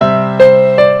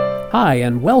Hi,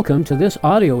 and welcome to this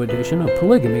audio edition of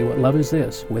Polygamy, What Love Is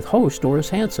This, with host Doris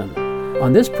Hanson.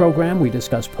 On this program, we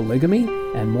discuss polygamy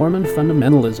and Mormon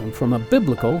fundamentalism from a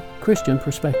biblical Christian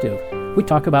perspective. We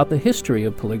talk about the history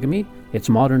of polygamy, its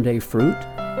modern-day fruit,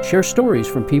 share stories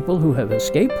from people who have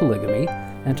escaped polygamy,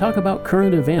 and talk about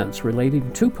current events relating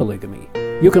to polygamy.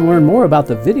 You can learn more about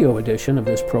the video edition of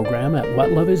this program at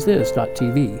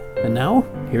whatloveisthis.tv. And now,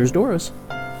 here's Doris.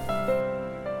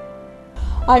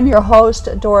 I'm your host,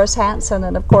 Doris Hanson,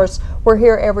 and of course, we're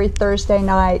here every Thursday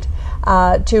night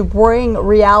to bring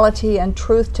reality and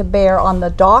truth to bear on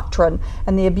the doctrine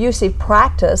and the abusive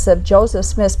practice of Joseph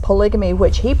Smith's polygamy,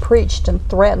 which he preached and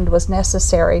threatened was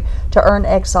necessary to earn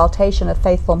exaltation of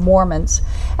faithful Mormons.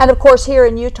 And of course, here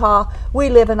in Utah, we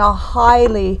live in a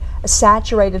highly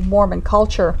saturated Mormon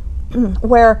culture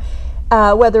where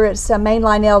whether it's a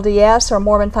mainline LDS or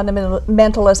Mormon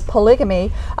fundamentalist polygamy,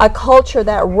 a culture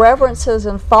that reverences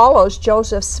and follows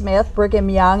Joseph Smith, Brigham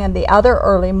Young, and the other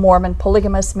early Mormon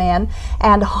polygamous men,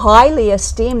 and highly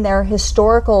esteem their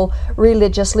historical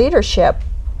religious leadership.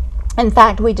 In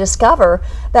fact, we discover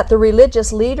that the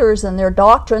religious leaders and their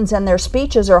doctrines and their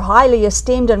speeches are highly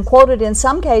esteemed and quoted in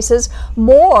some cases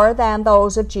more than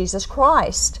those of Jesus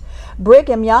Christ.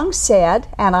 Brigham Young said,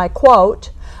 and I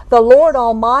quote, "The Lord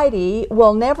Almighty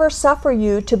will never suffer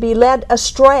you to be led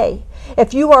astray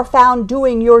if you are found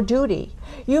doing your duty.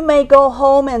 You may go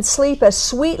home and sleep as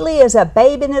sweetly as a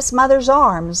babe in its mother's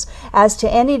arms as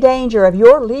to any danger of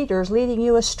your leaders leading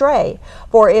you astray.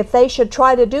 For if they should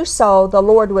try to do so, the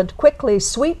Lord would quickly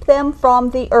sweep them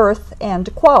from the earth."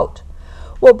 End quote.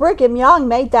 Well, Brigham Young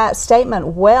made that statement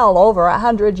well over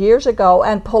 100 years ago,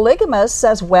 and polygamists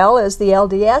as well as the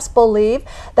LDS believe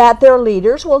that their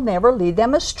leaders will never lead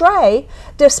them astray,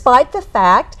 despite the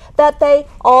fact that they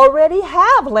already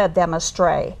have led them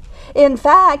astray. In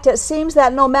fact, it seems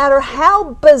that no matter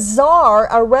how bizarre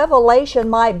a revelation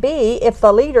might be, if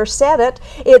the leader said it,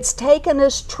 it's taken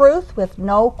as truth with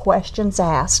no questions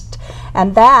asked.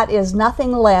 And that is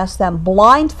nothing less than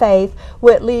blind faith,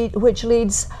 which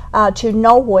leads to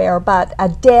nowhere but a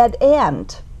dead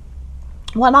end.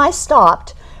 When I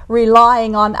stopped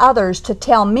relying on others to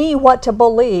tell me what to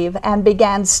believe and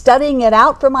began studying it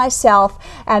out for myself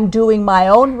and doing my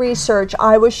own research,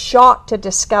 I was shocked to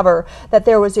discover that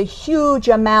there was a huge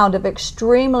amount of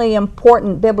extremely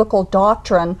important biblical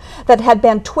doctrine that had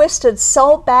been twisted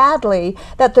so badly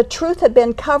that the truth had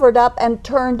been covered up and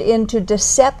turned into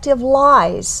deceptive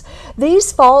lies.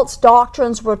 These false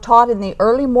doctrines were taught in the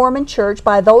early Mormon church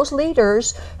by those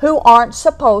leaders who aren't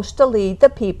supposed to lead the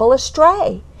people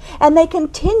astray. And they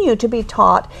continue to be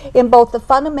taught in both the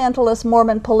fundamentalist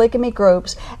Mormon polygamy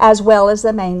groups as well as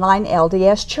the mainline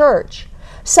LDS church.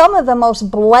 Some of the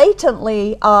most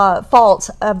blatantly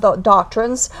false of the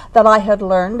doctrines that I had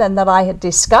learned and that I had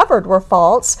discovered were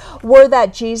false were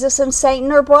that Jesus and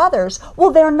Satan are brothers. Well,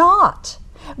 they're not.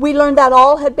 We learned that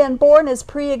all had been born as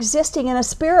pre-existing in a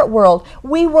spirit world.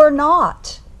 We were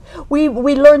not. We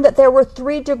learned that there were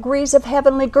 3 degrees of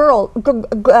heavenly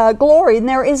glory, and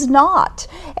there is not.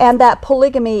 And that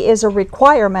polygamy is a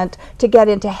requirement to get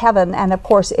into heaven, and of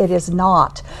course it is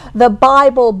not. The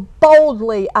Bible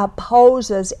boldly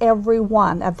opposes every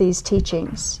one of these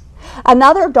teachings.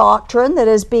 Another doctrine that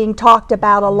is being talked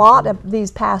about a lot of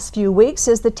these past few weeks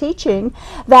is the teaching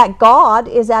that God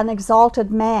is an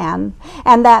exalted man,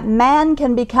 and that man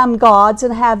can become gods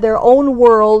and have their own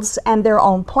worlds and their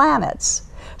own planets.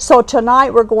 So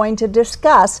tonight we're going to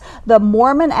discuss the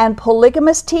Mormon and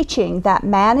polygamous teaching that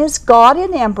man is God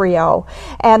in embryo,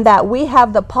 and that we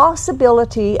have the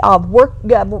possibility of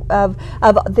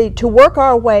to work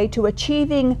our way to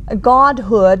achieving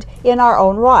godhood in our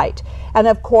own right. And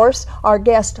of course, our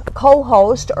guest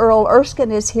co-host, Earl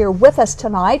Erskine, is here with us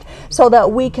tonight so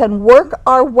that we can work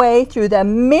our way through the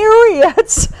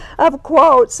myriads of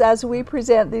quotes as we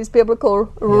present these biblical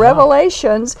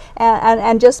revelations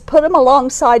and just put them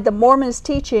alongside the Mormon's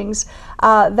teachings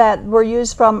that were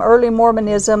used from early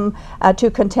Mormonism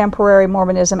to contemporary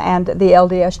Mormonism and the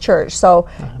LDS Church. So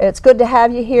it's good to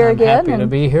have you here again. I'm happy to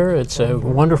be here. It's a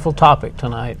wonderful topic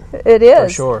tonight. It is. For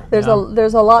sure. There's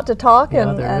a lot to talk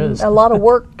and a lot of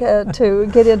work to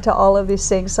get into all of these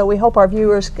things. So we hope our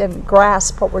viewers can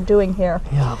grasp what we're doing here.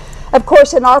 Yeah. Of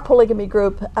course, in our polygamy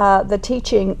group, the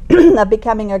teaching of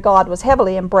becoming a god was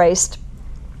heavily embraced.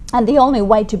 And the only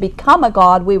way to become a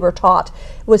god, we were taught,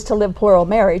 was to live plural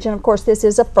marriage. And of course, this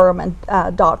is a firm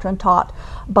doctrine taught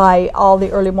by all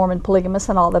the early Mormon polygamists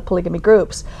and all the polygamy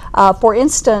groups. For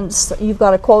instance, you've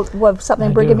got a quote of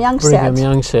something Brigham Young said. Brigham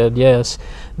Young said, yes,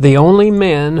 "The only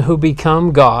men who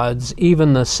become gods,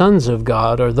 even the sons of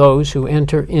God, are those who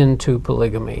enter into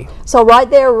polygamy." So right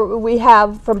there we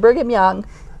have from Brigham Young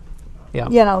Yeah.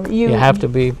 You know, You have to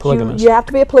be polygamous. You have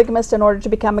to be a polygamist in order to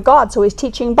become a god. So he's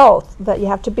teaching both, that you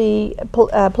have to be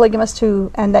polygamist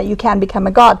and that you can become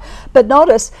a god. But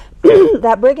notice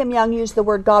that Brigham Young used the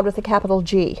word God with a capital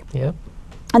G. Yep.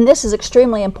 And this is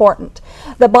extremely important.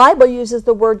 The Bible uses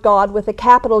the word God with a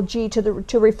capital G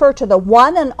to refer to the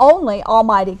one and only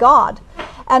Almighty God.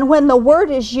 And when the word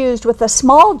is used with a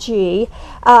small g,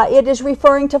 it is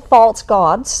referring to false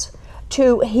gods,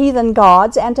 to heathen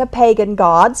gods, and to pagan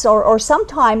gods, or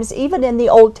sometimes even in the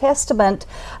Old Testament,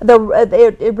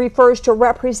 it refers to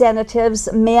representatives,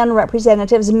 men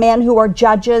who are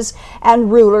judges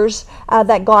and rulers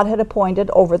that God had appointed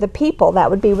over the people. That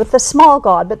would be with the small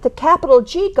god. But the capital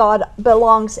G God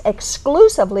belongs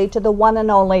exclusively to the one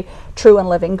and only true and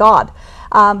living God.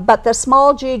 But the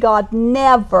small g God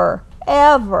never,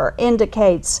 ever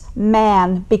indicates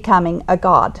man becoming a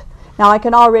god. Now, I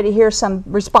can already hear some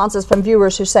responses from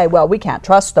viewers who say, well, we can't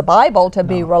trust the Bible to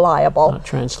be reliable. Not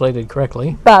translated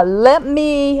correctly. But let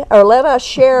us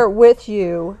share with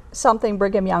you something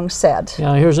Brigham Young said.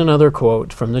 Yeah, here's another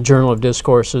quote from the Journal of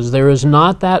Discourses. There is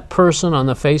not that person on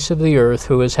the face of the earth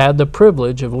who has had the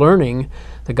privilege of learning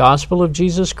the gospel of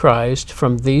Jesus Christ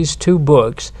from these two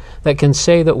books that can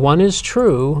say that one is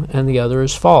true and the other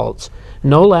is false.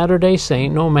 No Latter-day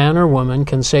Saint, no man or woman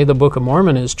can say the Book of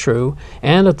Mormon is true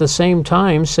and at the same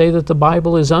time say that the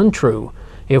Bible is untrue.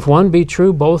 If one be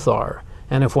true, both are.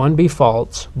 And if one be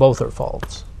false, both are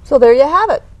false. So there you have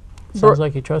it. Sounds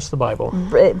like you trust the Bible.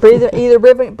 Either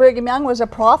Brigham Young was a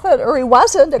prophet or he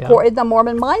wasn't, according to the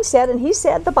Mormon mindset, and he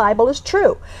said the Bible is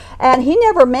true. And he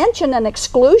never mentioned an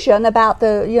exclusion about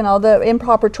the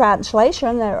improper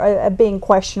translation being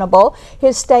questionable.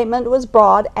 His statement was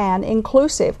broad and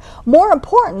inclusive. More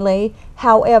importantly,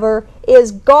 however,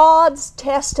 is God's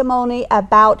testimony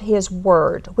about His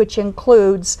Word, which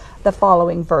includes the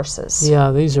following verses.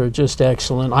 Yeah, these are just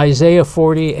excellent. Isaiah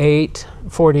 40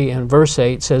 and verse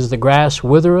 8 says, "The grass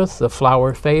withereth, the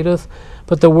flower fadeth,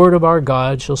 but the word of our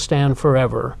God shall stand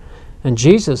forever." And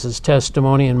Jesus'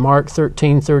 testimony in Mark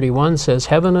 13:31 says,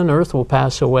 "Heaven and earth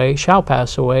shall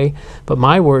pass away, but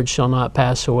my word shall not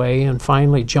pass away." And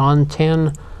finally, John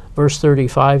 10, verse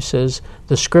 35 says,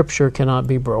 "The scripture cannot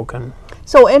be broken."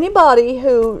 So anybody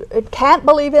who can't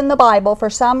believe in the Bible for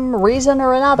some reason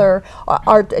or another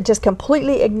are just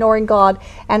completely ignoring God,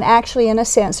 and actually, in a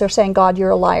sense, they're saying, God,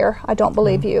 you're a liar. I don't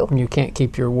believe you. And you can't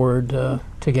keep your word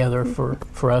together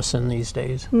for us in these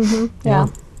days. Mm-hmm. Yeah.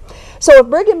 So if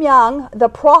Brigham Young, the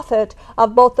prophet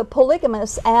of both the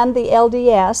polygamists and the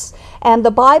LDS, and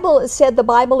the Bible said the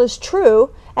Bible is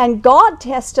true, and God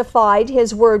testified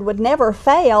His word would never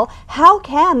fail, how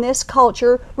can this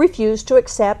culture refuse to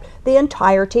accept the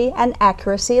entirety and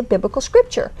accuracy of biblical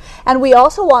scripture? And we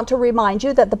also want to remind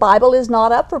you that the Bible is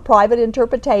not up for private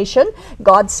interpretation.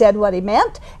 God said what He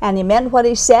meant, and He meant what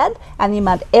He said, and He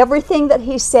meant everything that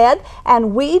He said,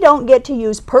 and we don't get to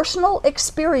use personal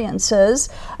experiences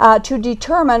to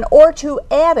determine or to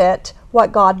edit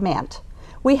what God meant.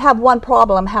 We have one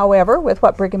problem, however, with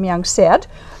what Brigham Young said.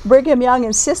 Brigham Young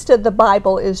insisted the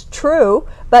Bible is true,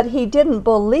 but he didn't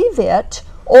believe it,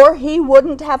 or he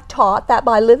wouldn't have taught that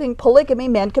by living polygamy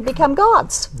men could become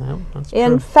gods. No, that's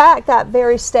In true. fact, that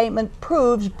very statement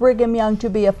proves Brigham Young to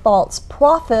be a false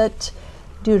prophet,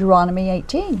 Deuteronomy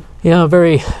 18. Yeah, a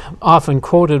very often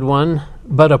quoted one,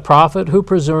 "But a prophet who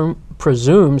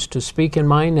presumes to speak in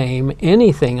my name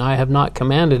anything I have not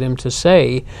commanded him to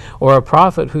say, or a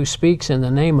prophet who speaks in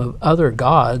the name of other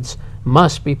gods,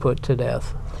 must be put to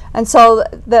death." And so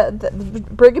the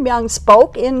Brigham Young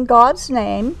spoke in God's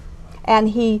name, and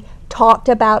he talked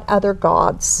about other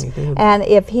gods. He did. And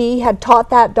if he had taught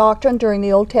that doctrine during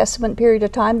the Old Testament period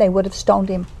of time, they would have stoned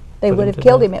him. They Put would him have to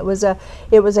killed death. him.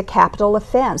 It was a capital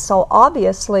offense. So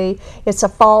obviously, it's a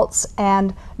false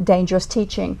and dangerous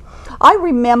teaching. I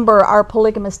remember our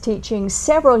polygamist teaching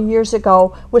several years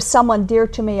ago with someone dear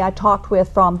to me I talked with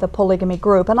from the polygamy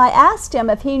group, and I asked him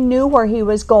if he knew where he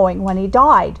was going when he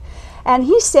died. And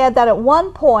he said that at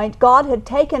one point God had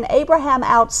taken Abraham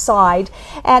outside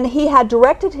and He had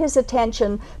directed his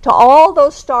attention to all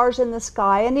those stars in the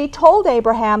sky, and He told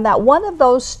Abraham that one of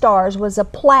those stars was a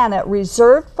planet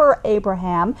reserved for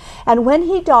Abraham, and when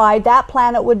he died that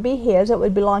planet would be his. It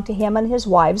would belong to him and his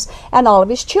wives and all of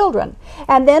his children.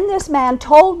 And then this man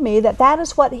told me that that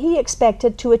is what he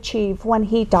expected to achieve when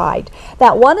he died,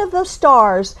 that one of the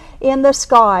stars in the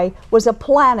sky was a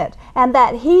planet, and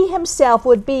that he himself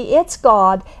would be its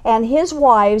God, and his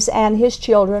wives and his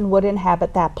children would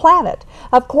inhabit that planet.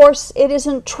 Of course, it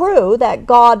isn't true that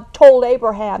God told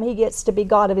Abraham he gets to be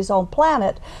God of his own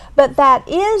planet, but that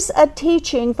is a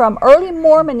teaching from early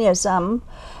Mormonism,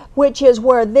 which is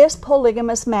where this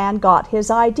polygamous man got his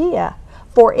idea.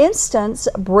 For instance,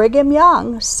 Brigham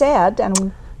Young said,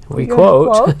 and we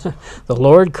quote, "The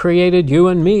Lord created you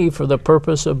and me for the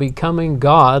purpose of becoming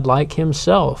God like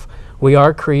himself. We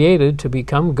are created to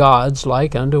become gods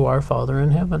like unto our Father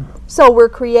in heaven." So we're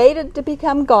created to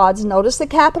become gods. Notice the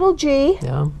capital G.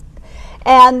 Yeah.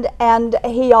 And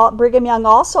Brigham Young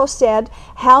also said,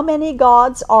 "How many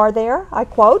gods are there?" I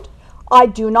quote, "I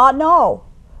do not know,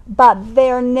 but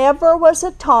there never was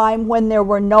a time when there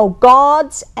were no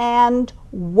gods and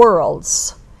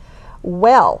worlds."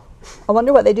 Well, I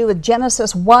wonder what they do with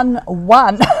Genesis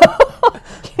 1:1.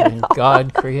 And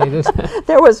God created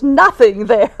There was nothing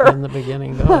there. in the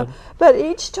beginning, God. But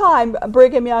each time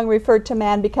Brigham Young referred to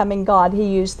man becoming God, he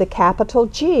used the capital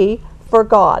G for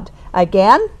God.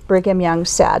 Again, Brigham Young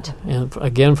said. And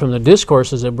again, from the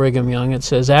Discourses of Brigham Young, it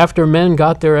says, "After men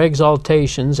got their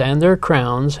exaltations and their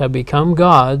crowns, have become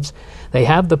gods, they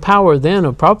have the power then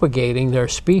of propagating their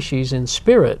species in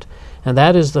spirit, and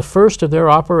that is the first of their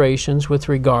operations with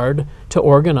regard to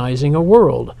organizing a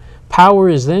world. Power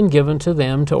is then given to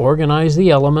them to organize the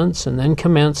elements and then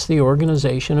commence the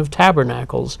organization of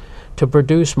tabernacles, to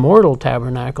produce mortal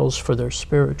tabernacles for their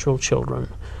spiritual children.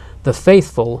 The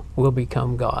faithful will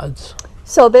become gods."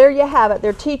 So there you have it.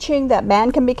 They're teaching that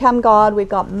man can become God. We've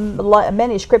got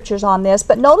many scriptures on this.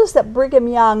 But notice that Brigham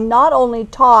Young not only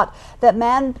taught that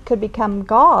man could become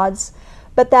gods,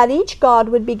 but that each god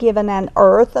would be given an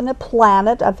earth and a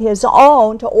planet of his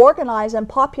own to organize and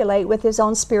populate with his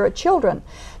own spirit children.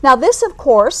 Now this, of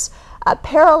course,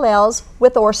 parallels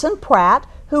with Orson Pratt,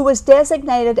 who was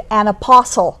designated an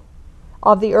apostle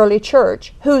of the early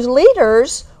church, whose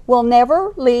leaders will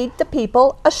never lead the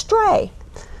people astray.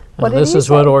 And this is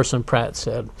what Orson Pratt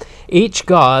said. "Each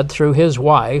god, through his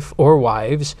wife or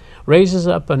wives, raises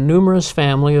up a numerous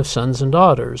family of sons and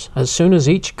daughters. As soon as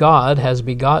each god has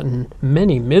begotten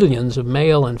many millions of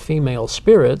male and female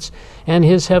spirits, and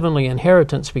his heavenly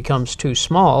inheritance becomes too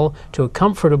small to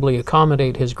comfortably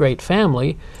accommodate his great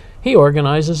family, he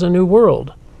organizes a new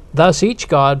world. Thus each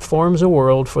god forms a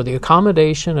world for the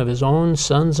accommodation of his own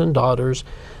sons and daughters.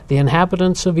 The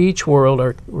inhabitants of each world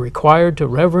are required to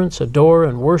reverence, adore,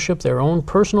 and worship their own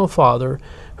personal Father,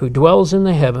 who dwells in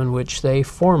the heaven which they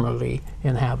formerly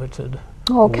inhabited."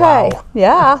 Okay, Wow.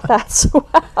 yeah, that's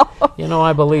wow. You know,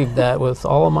 I believed that with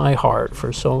all of my heart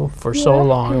for so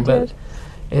long, you but did.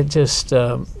 it just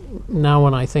now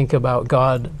when I think about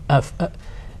God,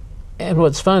 and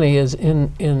what's funny is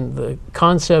in the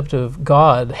concept of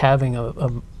God having a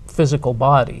physical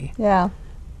body, Yeah.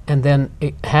 and then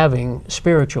having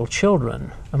spiritual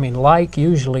children. I mean, like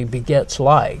usually begets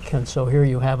like, and so here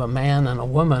you have a man and a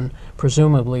woman,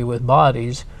 presumably with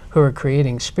bodies, who are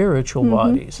creating spiritual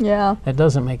bodies. Yeah. It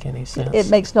doesn't make any sense. It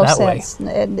makes no that sense.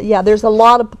 way. Yeah, there's a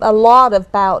lot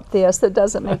about this that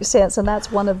doesn't make sense, and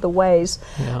that's one of the ways.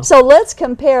 Yeah. So let's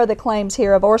compare the claims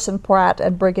here of Orson Pratt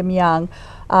and Brigham Young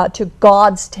to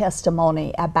God's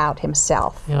testimony about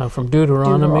himself. Yeah, from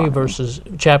Deuteronomy, verses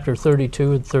chapter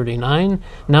 32 and 39.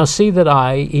 "Now see that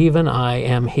I, even I,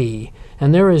 am He,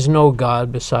 and there is no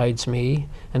God besides me."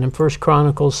 And in 1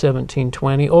 Chronicles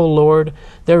 17:20, "O Lord,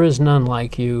 there is none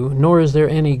like you, nor is there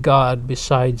any God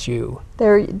besides you."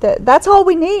 That's all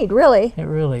we need, really. It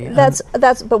really That's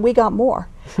but we got more.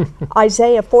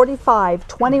 Isaiah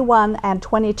 45:21 and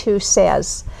 22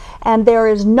 says, "And there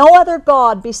is no other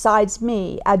God besides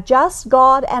me, a just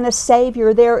God and a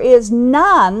Savior. There is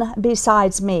none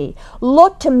besides me.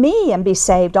 Look to me and be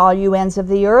saved, all you ends of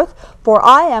the earth, for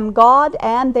I am God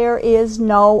and there is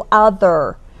no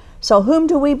other." So whom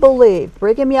do we believe?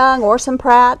 Brigham Young, Orson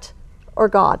Pratt, or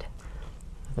God?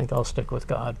 I think I'll stick with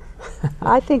God.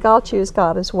 I think I'll choose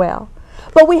God as well.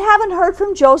 But we haven't heard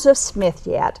from Joseph Smith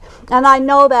yet. And I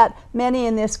know that many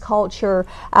in this culture,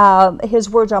 his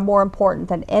words are more important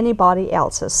than anybody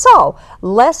else's. So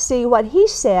let's see what he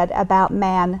said about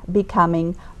man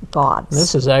becoming gods.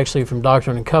 This is actually from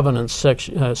Doctrine and Covenants,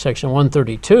 section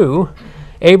 132.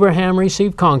 "Abraham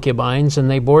received concubines, and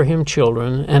they bore him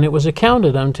children, and it was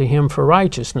accounted unto him for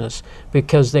righteousness,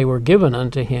 because they were given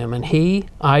unto him. And he,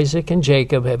 Isaac, and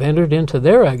Jacob have entered into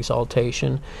their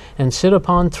exaltation, and sit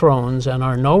upon thrones, and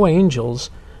are no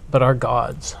angels, but are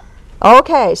gods."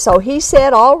 Okay, so he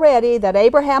said already that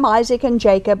Abraham, Isaac, and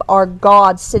Jacob are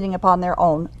gods sitting upon their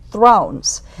own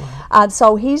thrones. And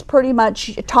so he's pretty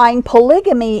much tying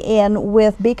polygamy in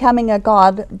with becoming a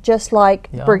god, just like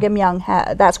Brigham Young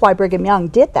had. That's why Brigham Young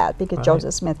did that, because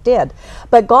Joseph Smith did.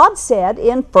 But God said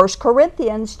in 1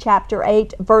 Corinthians chapter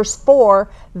 8, verse 4,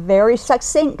 very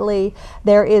succinctly,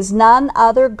 "There is none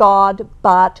other God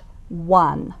but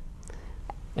one."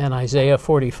 And Isaiah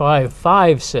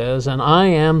 45:5 says, "And I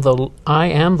am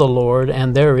the Lord,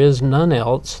 and there is none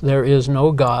else. There is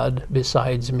no God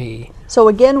besides me." So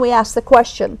again, we ask the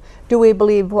question, do we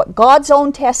believe what God's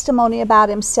own testimony about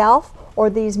himself, or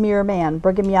these mere men,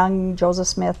 Brigham Young, Joseph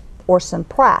Smith, Orson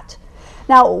Pratt?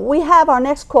 Now, we have our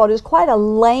next quote is quite a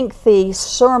lengthy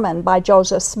sermon by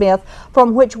Joseph Smith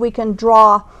from which we can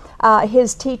draw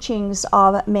his teachings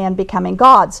of men becoming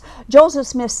gods. Joseph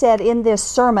Smith said in this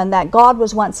sermon that God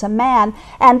was once a man,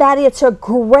 and that it's a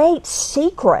great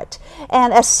secret,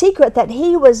 and a secret that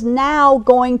he was now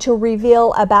going to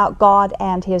reveal about God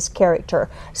and his character.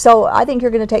 So I think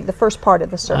you're going to take the first part of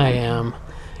the sermon. I am.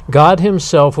 God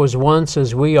himself was once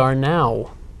as we are now,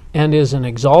 and is an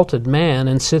exalted man,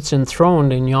 and sits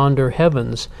enthroned in yonder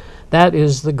heavens. That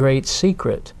is the great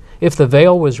secret. If the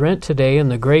veil was rent today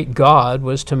and the great God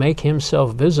was to make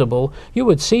himself visible, you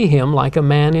would see him like a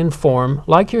man in form,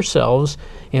 like yourselves,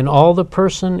 in all the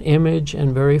person, image,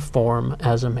 and very form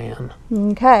as a man.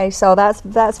 Okay, so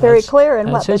that's very clear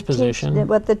in what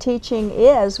the teaching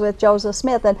is with Joseph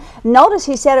Smith. And notice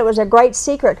he said it was a great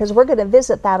secret, because we're going to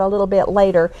visit that a little bit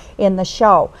later in the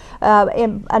show.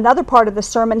 In another part of the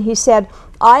sermon, he said,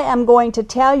 I am going to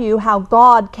tell you how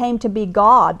God came to be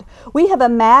God. We have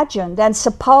imagined and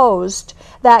supposed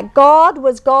that God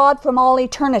was God from all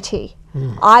eternity.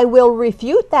 I will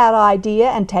refute that idea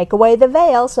and take away the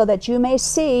veil so that you may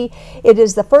see it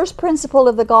is the first principle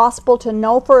of the gospel to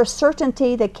know for a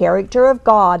certainty the character of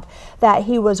God, that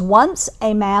he was once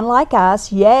a man like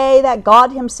us, yea, that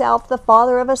God himself, the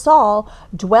Father of us all,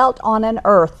 dwelt on an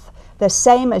earth, the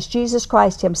same as Jesus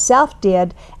Christ himself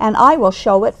did, and I will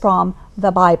show it from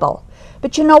the Bible.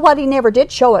 But you know what? He never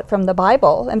did show it from the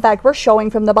Bible. In fact, we're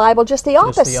showing from the Bible just the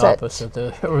opposite. Just the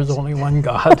opposite. There was only one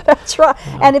God. That's right.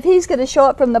 Yeah. And if he's going to show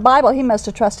it from the Bible, he must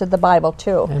have trusted the Bible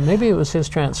too. And maybe it was his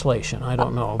translation. I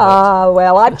don't know.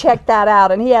 Well, I've checked that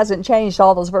out, and he hasn't changed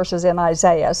all those verses in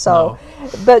Isaiah. So,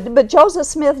 no. But Joseph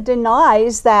Smith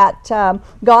denies that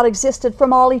God existed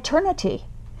from all eternity.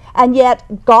 And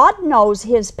yet God knows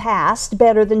his past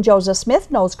better than Joseph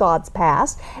Smith knows God's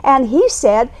past. And he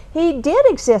said he did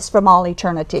exist from all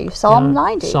eternity. Psalm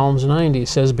 90. Psalms 90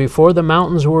 says, "Before the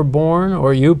mountains were born,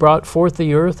 or you brought forth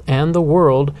the earth and the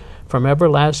world, from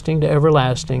everlasting to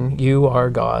everlasting, you are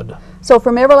God." So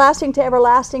from everlasting to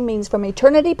everlasting means from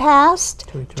eternity past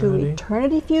to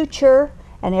eternity future,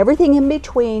 and everything in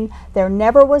between. There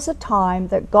never was a time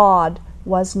that God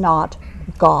was not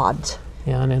God.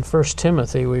 Yeah, and in 1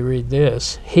 Timothy we read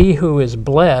this: He who is the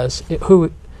blessed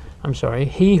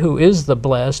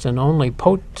and only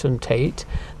potentate,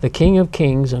 the King of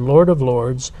kings and Lord of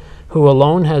lords, who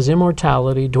alone has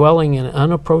immortality, dwelling in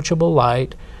unapproachable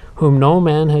light, whom no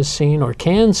man has seen or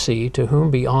can see, to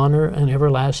whom be honor and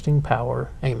everlasting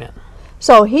power. Amen.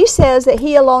 So he says that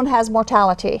he alone has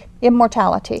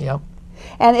immortality. Yep.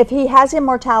 And if he has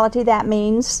immortality, that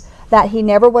means that he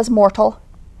never was mortal.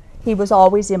 He was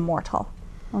always immortal.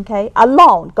 Okay?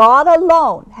 Alone. God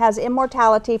alone has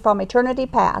immortality from eternity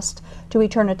past to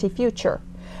eternity future.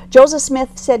 Joseph Smith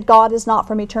said God is not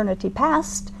from eternity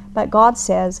past, but God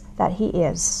says that he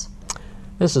is.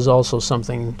 This is also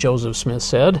something Joseph Smith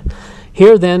said.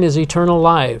 "Here then is eternal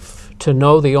life, to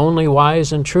know the only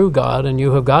wise and true God, and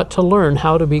you have got to learn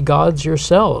how to be gods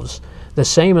yourselves, the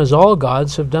same as all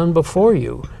gods have done before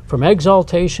you, from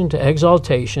exaltation to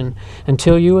exaltation,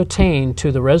 until you attain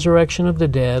to the resurrection of the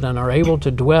dead and are able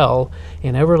to dwell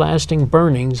in everlasting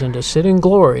burnings and to sit in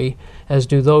glory, as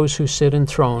do those who sit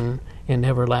enthroned in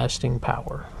everlasting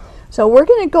power." So we're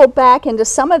going to go back into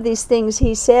some of these things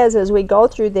he says as we go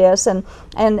through this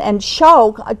and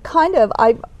show kind of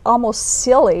almost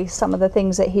silly some of the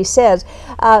things that he says.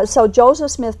 So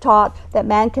Joseph Smith taught that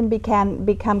man can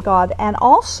become God, and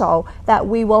also that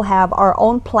we will have our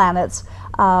own planets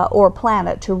or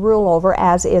planet to rule over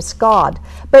as is God.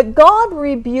 But God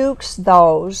rebukes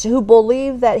those who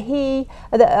believe that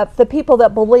the people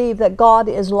that believe that God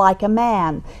is like a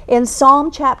man. In Psalm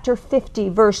chapter 50,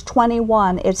 verse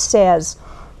 21, it says,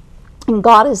 and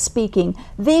God is speaking,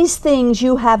 "These things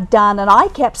you have done, and I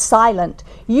kept silent.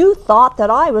 You thought that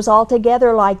I was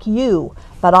altogether like you,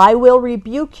 but I will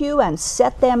rebuke you and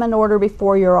set them in order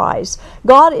before your eyes."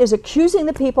 God is accusing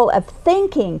the people of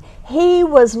thinking he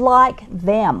was like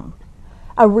them.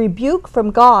 A rebuke from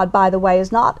God, by the way,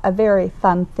 is not a very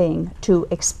fun thing to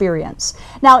experience.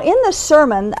 Now, in the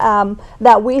sermon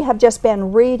that we have just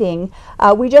been reading,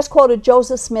 we just quoted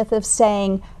Joseph Smith of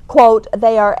saying, quote,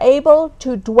 "They are able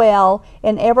to dwell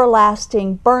in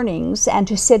everlasting burnings and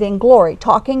to sit in glory,"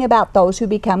 talking about those who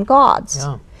become gods.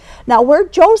 Yeah. Now, where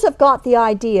Joseph got the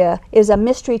idea is a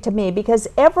mystery to me, because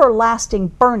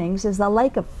everlasting burnings is the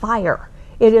lake of fire.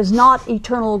 It is not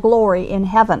eternal glory in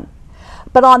heaven.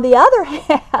 But on the other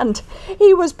hand,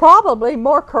 he was probably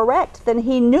more correct than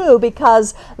he knew,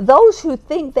 because those who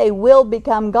think they will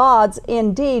become gods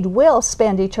indeed will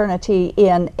spend eternity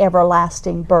in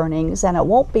everlasting burnings, and it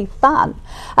won't be fun.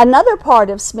 Another part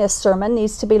of Smith's sermon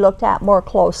needs to be looked at more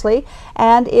closely,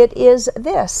 and it is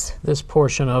this. This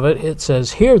portion of it, it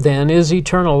says, "Here then is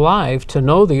eternal life, to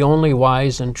know the only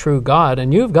wise and true God,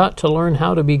 and you've got to learn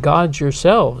how to be gods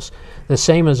yourselves, the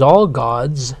same as all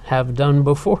gods have done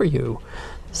before you."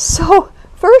 So,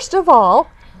 first of all,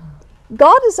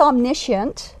 God is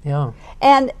omniscient, Yeah.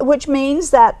 and which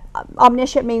means that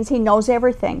omniscient means he knows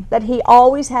everything, that he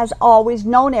always has always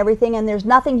known everything, and there's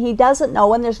nothing he doesn't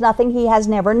know, and there's nothing he has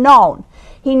never known.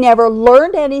 He never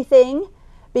learned anything,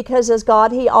 because as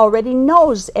God, he already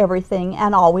knows everything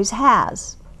and always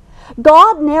has.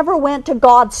 God never went to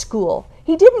God school.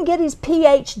 He didn't get his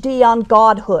PhD on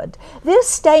godhood. This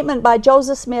statement by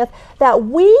Joseph Smith that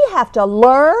we have to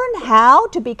learn how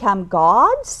to become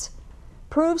gods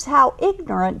proves how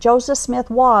ignorant Joseph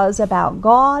Smith was about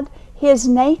God, his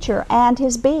nature, and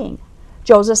his being.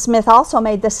 Joseph Smith also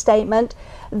made the statement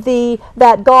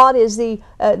that God is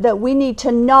that we need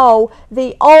to know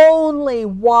the only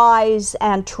wise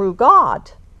and true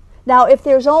God. Now, if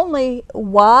there's only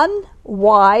one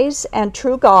wise and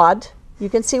true God, you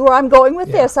can see where I'm going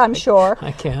with this, I'm sure.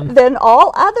 I can. Then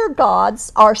all other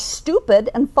gods are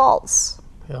stupid and false.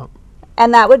 Yeah.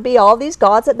 And that would be all these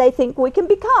gods that they think we can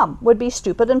become, would be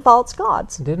stupid and false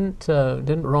gods. Doesn't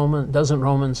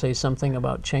Romans say something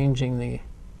about changing the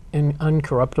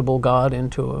uncorruptible God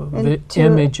into an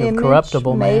image of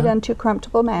corruptible made man? unto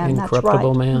corruptible man.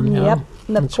 Incorruptible That's right. man, yeah. Yep.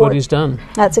 That's what he's done.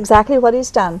 That's exactly what he's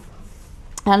done.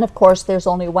 And of course, there's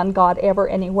only one God ever,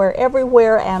 anywhere,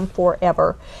 everywhere, and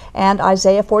forever. And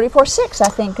Isaiah 44:6, I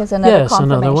think, is another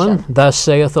confirmation. Another one. "Thus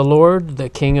saith the Lord, the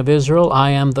King of Israel,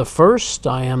 I am the first,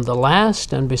 I am the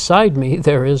last, and beside me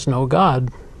there is no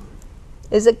God."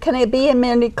 Can it be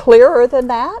any clearer than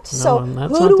that? So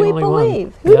that's who not do the we only one.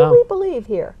 believe? Who do we believe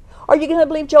here? Are you going to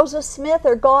believe Joseph Smith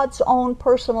or God's own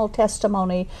personal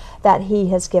testimony that he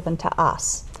has given to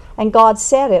us? And God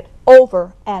said it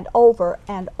over and over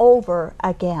and over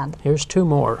again. Here's two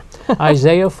more.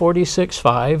 Isaiah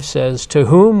 46:5 says, "To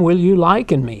whom will you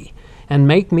liken me, and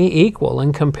make me equal,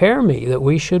 and compare me, that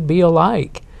we should be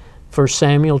alike?" 1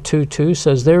 Samuel 2:2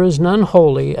 says, "There is none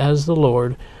holy as the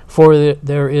Lord, for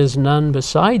there is none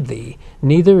beside thee,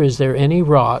 neither is there any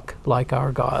rock like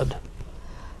our God."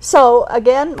 So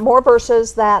again, more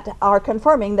verses that are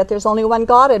confirming that there's only one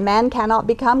God and man cannot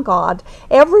become God.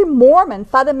 Every Mormon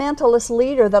fundamentalist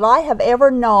leader that I have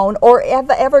ever known or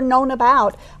ever known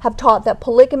about have taught that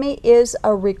polygamy is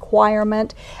a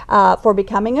requirement for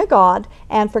becoming a god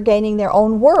and for gaining their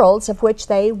own worlds, of which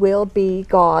they will be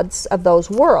gods of those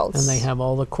worlds. And they have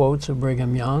all the quotes of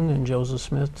Brigham Young and Joseph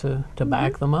Smith to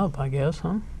back them up, I guess,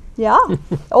 huh? Yeah.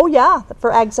 Oh, yeah.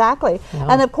 Exactly. Yeah.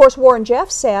 And of course, Warren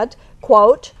Jeffs said,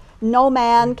 quote, "No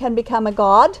man can become a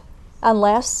god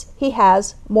unless he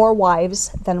has more wives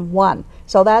than one."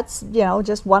 So that's,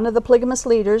 just one of the polygamous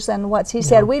leaders, and what he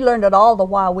said. We learned it all the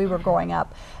while we were growing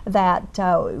up, that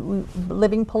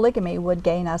living polygamy would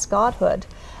gain us godhood.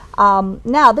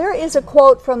 Now, there is a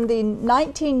quote from the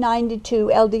 1992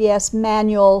 LDS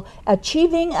manual,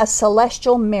 Achieving a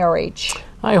Celestial Marriage.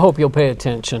 I hope you'll pay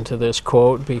attention to this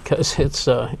quote because it's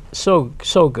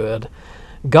so good.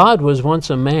 "God was once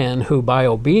a man who by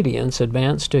obedience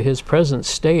advanced to his present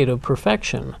state of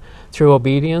perfection. Through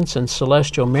obedience and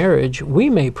celestial marriage, we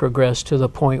may progress to the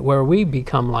point where we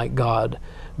become like God.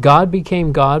 God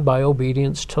became God by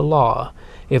obedience to law.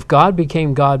 If God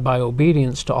became God by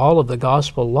obedience to all of the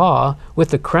gospel law, with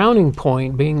the crowning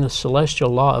point being the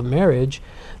celestial law of marriage,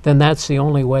 then that's the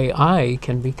only way I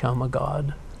can become a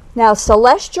god." Now,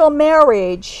 celestial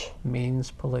marriage Means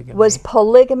polygamy. was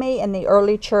polygamy in the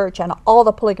early church, and all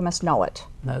the polygamists know it.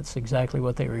 That's exactly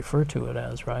what they refer to it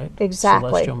as, right? Exactly.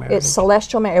 Celestial marriage. It's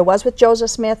celestial marriage. It was with Joseph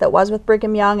Smith, it was with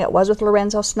Brigham Young, it was with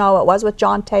Lorenzo Snow, it was with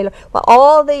John Taylor. Well,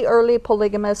 all the early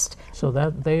polygamists. So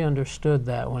that they understood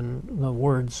that when the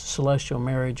word celestial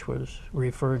marriage was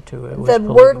referred to, it was The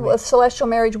polygamy. word celestial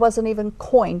marriage wasn't even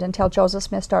coined until Joseph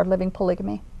Smith started living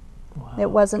polygamy. Wow.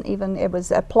 It wasn't even, it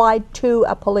was applied to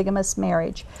a polygamous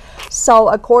marriage. So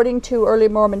according to early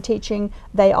Mormon teaching,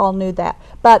 they all knew that.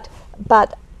 But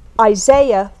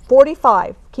Isaiah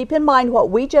 45, keep in mind what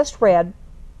we just read,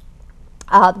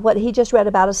 what he just read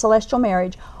about a celestial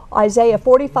marriage. Isaiah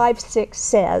 45:6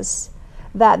 says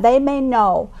that they may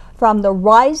know from the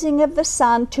rising of the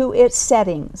sun to its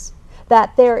settings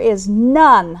that there is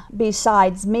none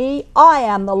besides me. I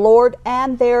am the Lord,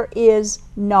 and there is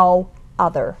no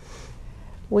other.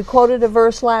 We quoted a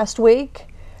verse last week.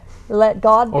 Let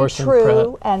God be Orson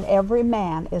true, Pratt. and every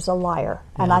man is a liar.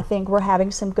 And Yeah. I think we're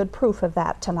having some good proof of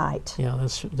that tonight. Yeah,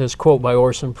 this quote by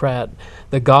Orson Pratt.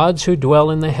 The gods who dwell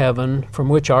in the heaven from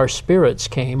which our spirits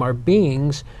came are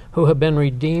beings who have been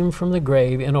redeemed from the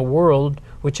grave in a world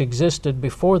which existed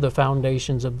before the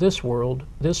foundations of this world,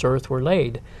 this earth, were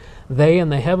laid. They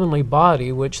and the heavenly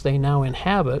body which they now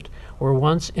inhabit were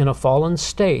once in a fallen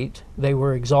state. They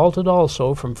were exalted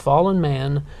also from fallen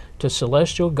man to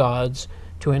celestial gods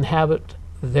to inhabit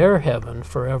their heaven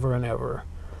forever and ever.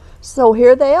 So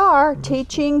here they are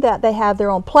teaching that they have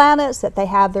their own planets, that they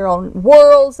have their own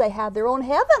worlds, they have their own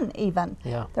heaven even.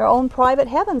 Yeah. Their own private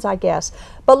heavens, I guess.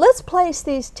 But let's place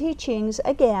these teachings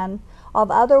again of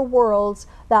other worlds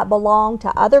that belong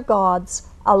to other gods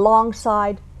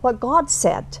alongside what God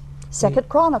said. Second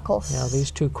Chronicles. Yeah,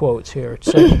 these two quotes here.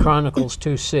 2 Chronicles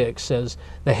 2:6 says,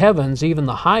 the heavens, even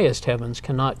the highest heavens,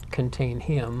 cannot contain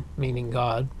him, meaning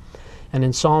God. And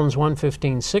in Psalms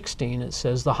 115:16 it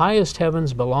says, the highest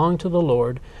heavens belong to the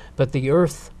Lord, but the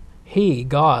earth he,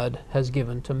 God, has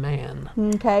given to man.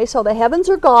 Okay, so the heavens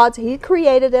are God's. He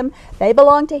created them. They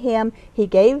belong to Him. He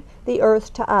gave the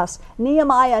earth to us.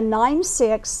 Nehemiah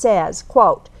 9:6 says,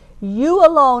 quote, you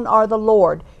alone are the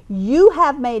Lord. You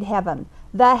have made heaven,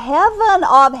 the heaven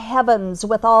of heavens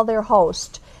with all their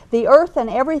host, the earth and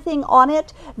everything on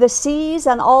it, the seas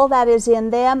and all that is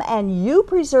in them, and you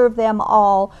preserve them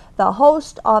all. The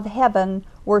host of heaven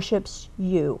worships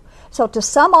you. So to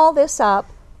sum all this up,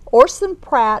 Orson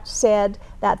Pratt said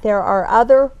that there are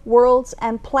other worlds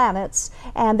and planets,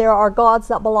 and there are gods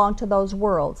that belong to those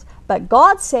worlds. But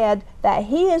God said that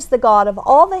He is the God of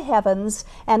all the heavens,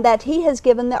 and that He has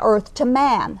given the earth to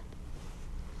man.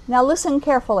 Now listen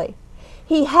carefully.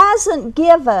 He hasn't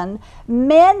given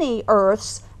many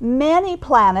earths, many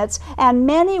planets, and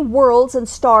many worlds and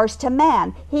stars to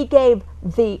man. He gave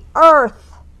the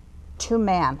earth to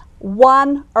man.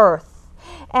 One earth.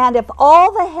 And if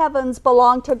all the heavens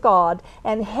belong to God,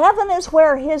 and heaven is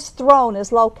where His throne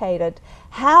is located,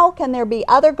 how can there be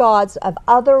other gods of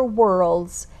other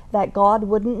worlds that God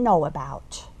wouldn't know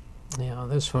about? Yeah,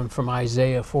 this one from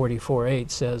Isaiah 44:8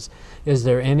 says, is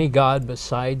there any God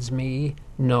besides me?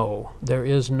 No, there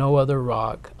is no other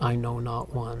rock. I know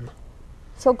not one.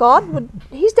 So God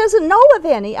He doesn't know of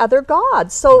any other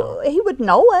gods. So He would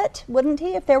know it, wouldn't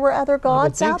He, if there were other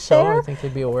gods I would think out so. there? I think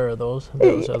they'd be aware of those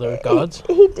other gods.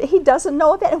 He doesn't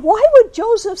know of it. Why would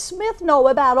Joseph Smith know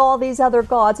about all these other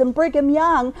gods and Brigham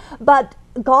Young, but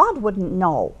God wouldn't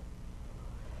know?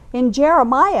 In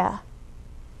Jeremiah,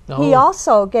 He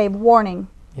also gave warning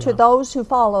to those who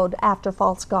followed after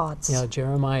false gods. Yeah,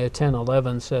 Jeremiah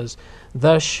 10:11 says,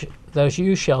 Thus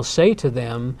you shall say to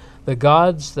them, the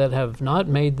gods that have not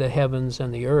made the heavens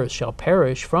and the earth shall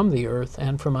perish from the earth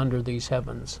and from under these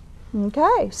heavens.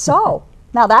 Okay, so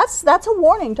now that's a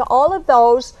warning to all of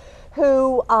those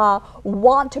who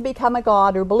want to become a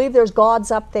god or believe there's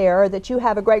gods up there, that you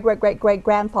have a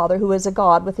great-great-great-great-grandfather who is a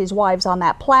god with his wives on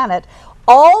that planet.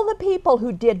 All the people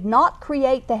who did not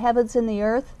create the heavens and the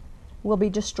earth will be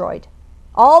destroyed.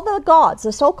 All the gods,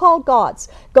 the so-called gods.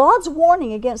 God's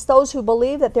warning against those who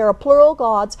believe that there are plural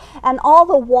gods and all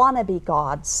the wannabe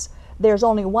gods. There's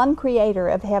only one creator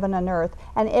of heaven and earth,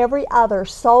 and every other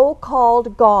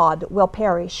so-called god will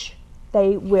perish.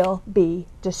 They will be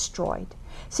destroyed.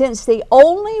 Since the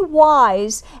only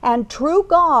wise and true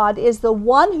God is the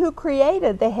one who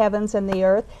created the heavens and the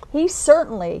earth, He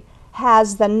certainly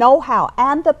has the know-how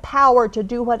and the power to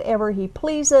do whatever He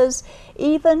pleases,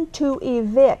 even to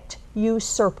evict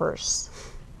usurpers.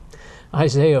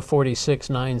 Isaiah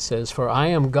 46:9 says, For I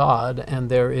am God, and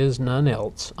there is none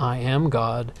else. I am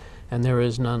God, and there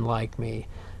is none like me.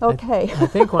 Okay. I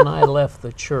think when I left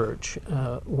the church,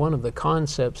 one of the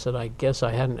concepts that I guess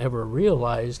I hadn't ever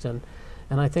realized, and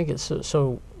I think it's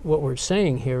so what we're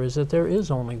saying here is that there is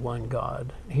only one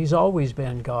God. He's always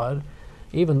been God.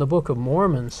 Even the Book of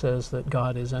Mormon says that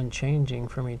God is unchanging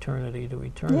from eternity to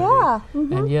eternity. Yeah.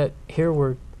 And yet here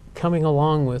we're coming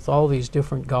along with all these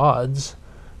different gods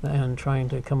and trying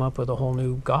to come up with a whole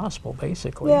new gospel,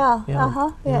 basically. Yeah,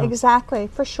 exactly,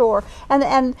 for sure.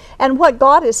 And what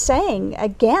God is saying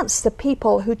against the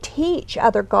people who teach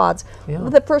other gods,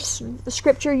 the first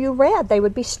scripture you read, they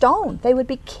would be stoned. They would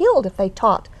be killed if they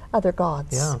taught other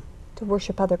gods. Yeah. To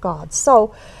worship other gods.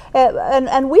 So,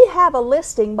 and we have a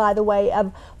listing, by the way,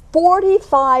 of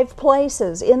 45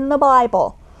 places in the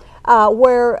Bible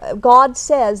where God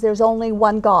says there's only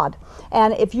one God.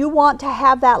 And if you want to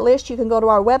have that list, you can go to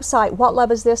our website,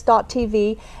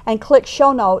 whatloveisthis.tv, and click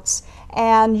show notes,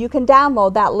 and you can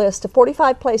download that list of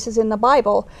 45 places in the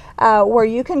Bible where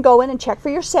you can go in and check for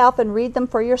yourself and read them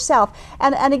for yourself.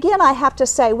 And again, I have to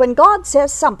say, when God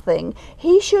says something,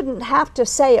 He shouldn't have to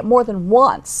say it more than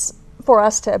once for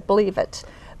us to believe it.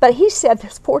 But He said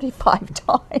this 45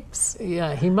 times.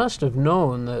 Yeah, He must have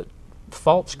known that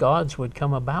false gods would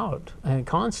come about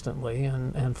constantly,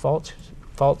 and false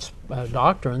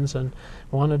doctrines, and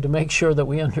wanted to make sure that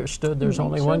we understood there's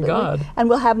only one God. And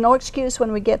we'll have no excuse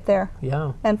when we get there.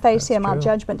 Yeah, and face Him on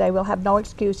Judgment Day. We'll have no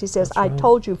excuse. He says, I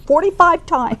told you 45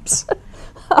 times.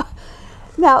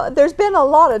 Now, there's been a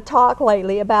lot of talk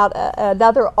lately about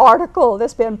another article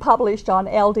that's been published on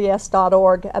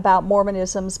LDS.org about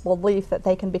Mormonism's belief that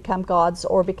they can become gods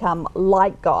or become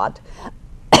like God.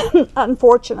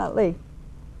 Unfortunately,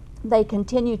 they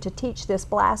continue to teach this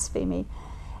blasphemy.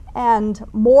 And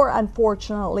more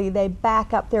unfortunately, they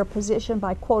back up their position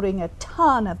by quoting a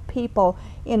ton of people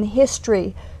in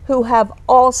history who have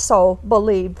also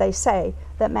believed, they say,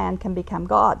 that man can become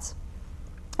gods.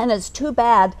 And it's too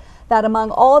bad that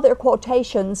among all their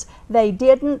quotations, they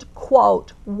didn't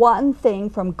quote one thing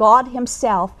from God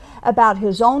Himself about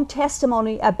His own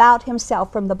testimony about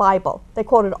Himself from the Bible. They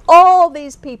quoted all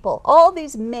these people, all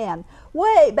these men,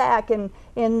 way back in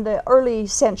the early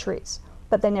centuries,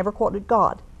 but they never quoted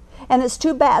God. And it's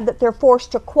too bad that they're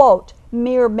forced to quote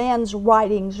mere men's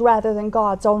writings rather than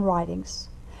God's own writings.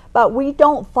 But we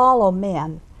don't follow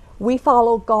men. We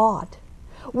follow God.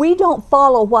 We don't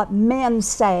follow what men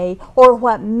say or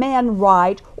what men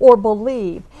write or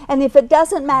believe. And if it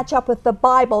doesn't match up with the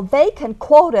Bible, they can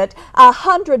quote it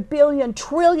 100 billion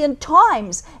trillion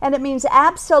times, and it means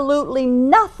absolutely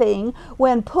nothing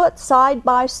when put side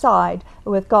by side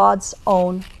with God's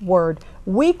own word.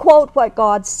 We quote what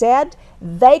God said.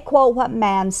 They quote what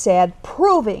man said,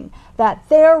 proving that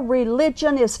their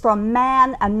religion is from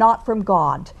man and not from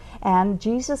God. And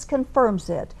Jesus confirms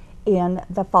it in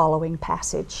the following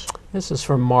passage. This is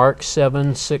from Mark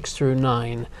 7, 6 through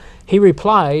 9. He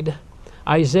replied,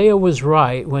 Isaiah was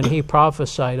right when he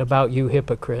prophesied about you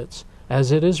hypocrites.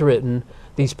 As it is written,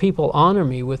 these people honor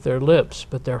me with their lips,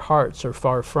 but their hearts are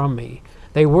far from me.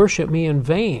 They worship me in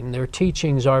vain. Their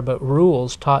teachings are but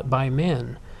rules taught by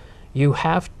men. You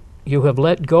have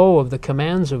let go of the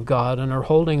commands of God and are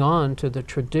holding on to the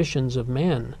traditions of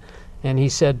men. And he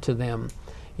said to them,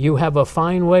 you have a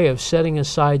fine way of setting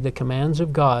aside the commands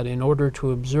of God in order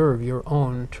to observe your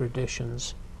own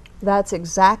traditions. That's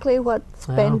exactly what's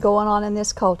been going on in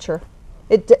this culture.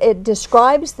 It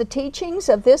describes the teachings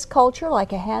of this culture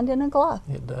like a hand in a glove.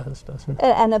 It does, doesn't it?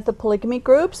 And of the polygamy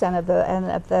groups and of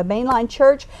the mainline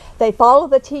church, they follow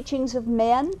the teachings of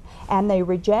men and they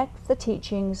reject the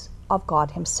teachings of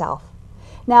God Himself.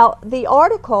 Now, the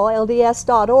article,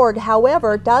 LDS.org,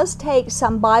 however, does take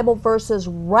some Bible verses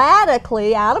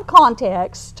radically out of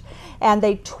context, and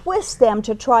they twist them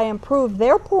to try and prove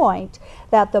their point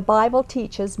that the Bible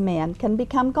teaches men can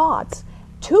become gods.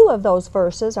 Two of those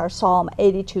verses are Psalm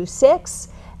 82:6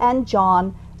 and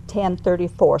John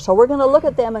 10:34. So we're going to look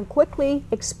at them and quickly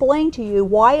explain to you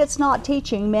why it's not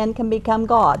teaching men can become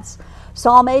gods.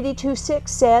 Psalm 82:6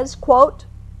 says, quote,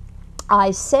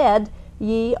 I said,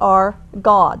 ye are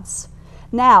gods.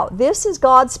 Now, this is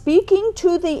God speaking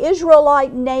to the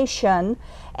Israelite nation,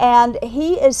 and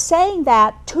He is saying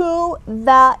that to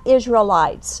the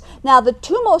Israelites. Now, the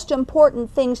two most important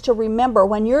things to remember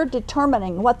when you're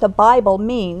determining what the Bible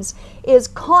means is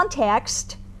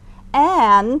context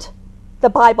and the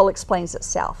Bible explains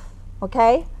itself.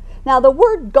 Okay? Now, the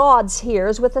word gods here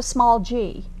is with a small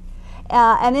g.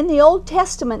 And in the Old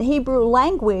Testament Hebrew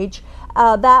language,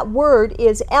 that word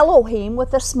is Elohim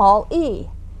with a small e.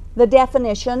 The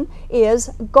definition is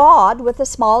God with a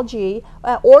small g,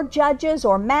 or judges,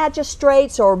 or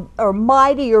magistrates, or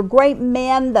mighty, or great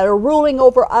men that are ruling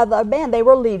over other men. They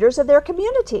were leaders of their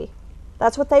community.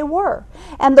 That's what they were.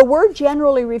 And the word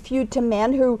generally referred to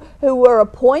men who were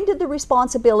appointed the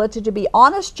responsibility to be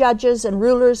honest judges and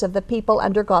rulers of the people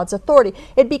under God's authority.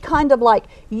 It'd be kind of like,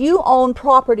 you own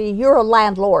property, you're a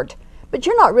landlord. But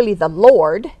you're not really the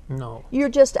Lord. No. You're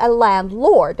just a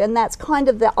landlord. And that's kind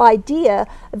of the idea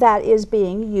that is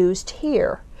being used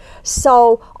here.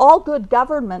 So all good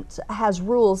government has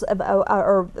rules,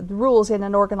 or rules in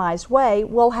an organized way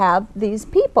will have these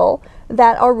people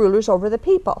that are rulers over the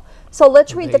people. So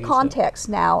let's read the context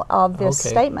now of this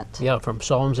statement. Yeah, from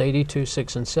Psalms 82,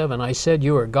 6 and 7. I said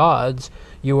you are gods,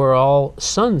 you are all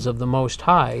sons of the Most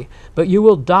High, but you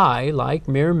will die like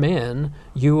mere men,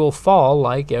 you will fall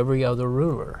like every other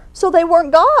ruler. So they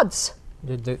weren't gods.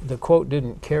 The quote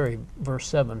didn't carry verse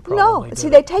 7 probably. No, did see,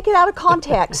 it? they take it out of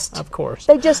context. Of course.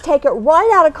 They just take it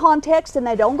right out of context, and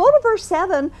they don't go to verse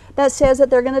 7 that says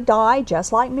that they're going to die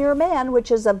just like mere men,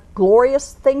 which is a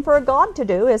glorious thing for a God to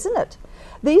do, isn't it?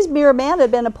 These mere men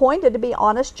had been appointed to be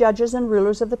honest judges and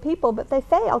rulers of the people, but they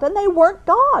failed, and they weren't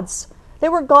gods. They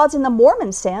weren't gods in the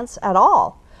Mormon sense at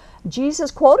all.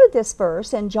 Jesus quoted this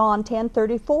verse in John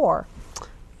 10:34.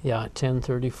 Yeah,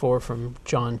 10:34 from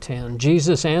John 10.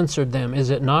 Jesus answered them, "Is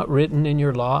it not written in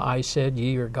your law, I said,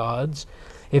 ye are gods?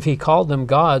 If he called them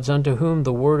gods, unto whom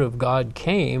the word of God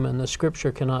came, and the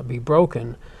scripture cannot be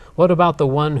broken, what about the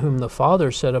one whom the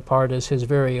Father set apart as his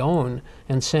very own,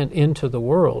 and sent into the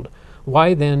world?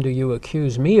 Why then do you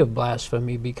accuse me of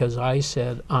blasphemy, because I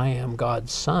said, I am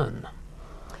God's son?"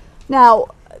 Now,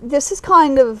 this is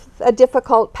kind of a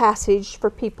difficult passage for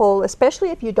people, especially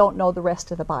if you don't know the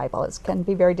rest of the Bible. It can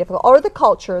be very difficult, or the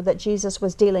culture that Jesus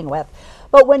was dealing with.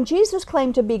 But when Jesus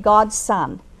claimed to be God's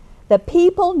son, the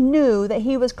people knew that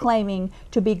he was claiming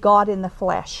to be God in the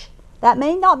flesh. That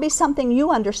may not be something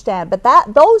you understand, but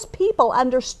those people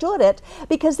understood it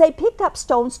because they picked up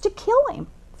stones to kill him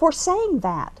for saying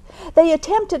that. They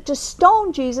attempted to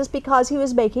stone Jesus because he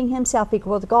was making himself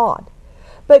equal to God.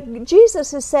 But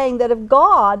Jesus is saying that if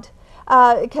God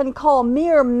can call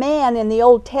mere man in the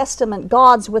Old Testament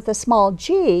gods with a small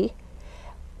g,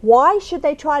 why should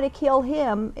they try to kill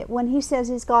him when he says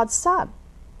he's God's son?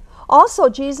 Also,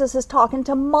 Jesus is talking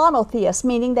to monotheists,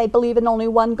 meaning they believe in only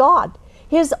one God.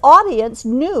 His audience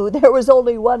knew there was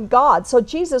only one God, so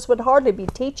Jesus would hardly be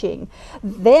teaching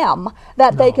them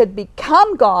that they could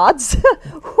become gods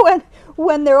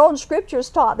when their own scriptures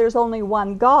taught there's only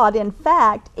one God. In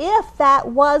fact, if that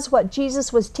was what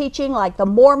Jesus was teaching, like the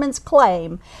Mormons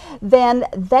claim, then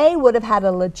they would have had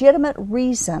a legitimate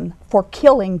reason for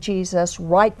killing Jesus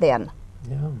right then.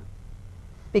 Yeah.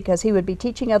 Because he would be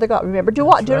teaching other gods. Remember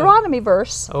That's Deuteronomy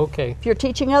verse. Okay. If you're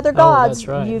teaching other gods, that's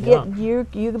right, you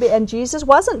and Jesus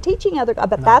wasn't teaching other gods,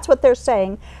 but that's what they're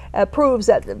saying proves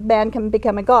that man can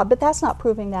become a god. But that's not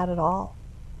proving that at all.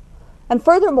 And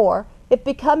furthermore, if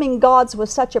becoming gods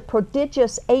was such a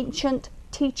prodigious ancient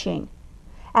teaching,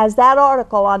 as that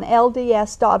article on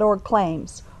LDS.org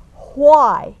claims,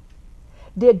 why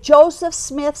did Joseph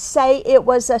Smith say it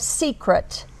was a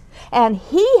secret, and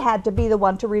he had to be the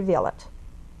one to reveal it?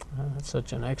 That's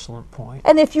such an excellent point.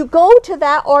 And if you go to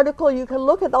that article, you can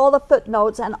look at all the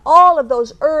footnotes and all of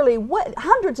those early,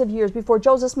 hundreds of years before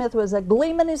Joseph Smith was a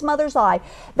gleam in his mother's eye,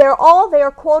 they're all there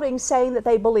quoting saying that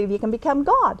they believe you can become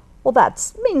God. Well,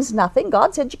 that means nothing.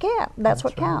 God said you can't. That's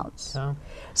what counts. Yeah.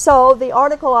 So the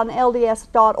article on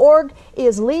LDS.org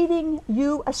is leading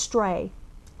you astray,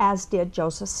 as did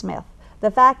Joseph Smith.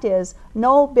 The fact is,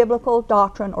 no biblical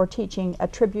doctrine or teaching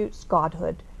attributes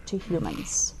godhood to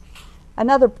humans.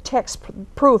 Another text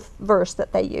proof verse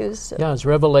that they use. Yeah, it's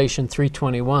Revelation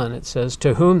 3:21. It says,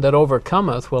 "To whom that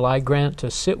overcometh will I grant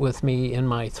to sit with me in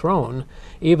my throne,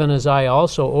 even as I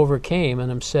also overcame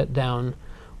and am set down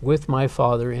with my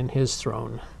Father in his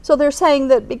throne." So they're saying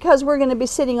that because we're going to be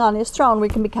sitting on his throne, we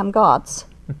can become gods.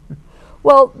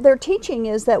 Well, their teaching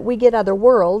is that we get other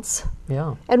worlds,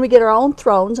 Yeah. and we get our own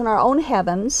thrones and our own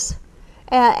heavens.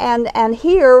 And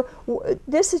here,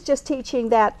 this is just teaching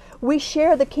that we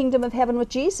share the kingdom of heaven with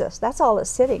Jesus. That's all it's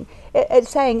sitting. It's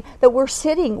saying that we're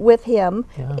sitting with him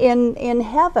in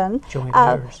heaven. Joint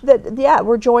heirs.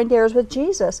 We're joint heirs with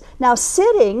Jesus. Now,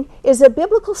 sitting is a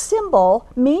biblical symbol,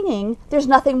 meaning there's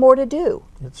nothing more to do.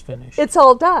 It's finished. It's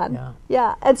all done.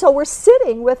 Yeah. And so we're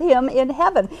sitting with him in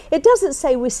heaven. It doesn't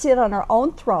say we sit on our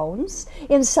own thrones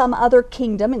in some other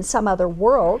kingdom, in some other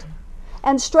world.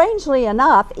 And strangely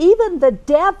enough, even the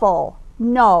devil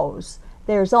knows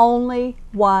there's only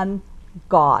one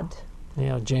God.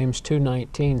 Yeah, James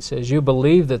 2:19 says, "You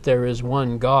believe that there is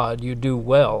one God, you do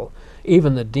well.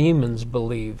 Even the demons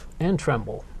believe and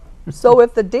tremble." So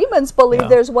if the demons believe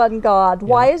there's one God,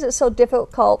 why Yeah. is it so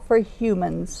difficult for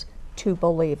humans to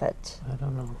believe it? I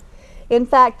don't know. In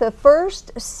fact, the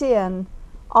first sin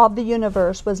of the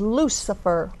universe was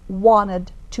Lucifer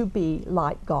wanted to be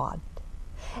like God.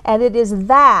 And it is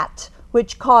that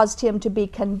which caused him to be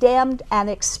condemned and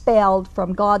expelled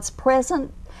from God's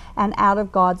presence and out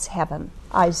of God's heaven.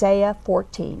 Isaiah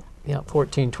 14. Yeah,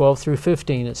 14:12 through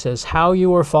 15, it says, "How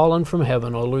you are fallen from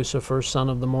heaven, O Lucifer, son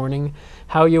of the morning,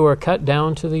 how you are cut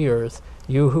down to the earth,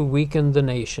 you who weakened the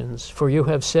nations. For you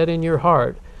have said in your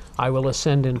heart, I will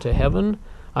ascend into heaven,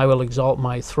 I will exalt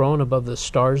my throne above the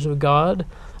stars of God,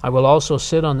 I will also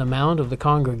sit on the mount of the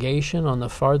congregation on the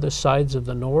farthest sides of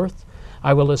the north.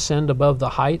 I will ascend above the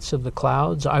heights of the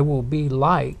clouds. I will be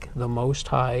like the Most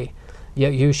High.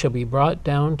 Yet you shall be brought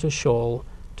down to Sheol,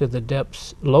 to the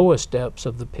lowest depths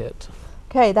of the pit."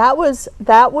 Okay, that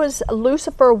was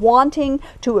Lucifer wanting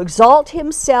to exalt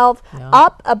himself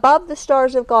up above the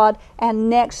stars of God and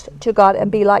next to God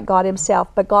and be like God himself.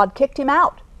 But God kicked him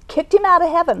out of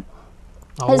heaven.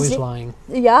 Always lying.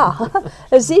 Yeah.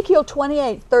 Ezekiel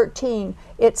 28:13,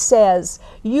 it says,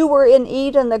 "You were in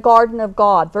Eden, the garden of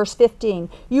God." Verse 15,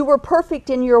 "You were perfect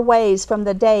in your ways from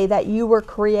the day that you were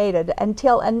created,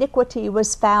 until iniquity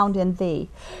was found in thee.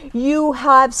 You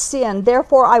have sinned,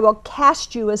 therefore I will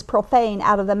cast you as profane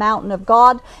out of the mountain of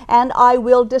God, and I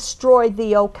will destroy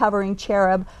thee, O covering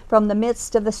cherub, from the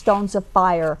midst of the stones of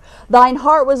fire. Thine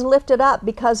heart was lifted up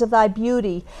because of thy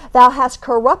beauty. Thou hast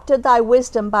corrupted thy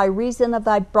wisdom by reason of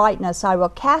thy brightness. I will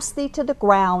cast thee to the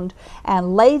ground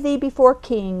and lay thee before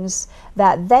kings,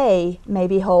 that they may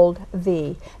behold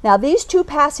thee." Now these two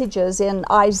passages in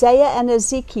Isaiah and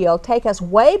Ezekiel take us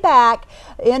way back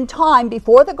in time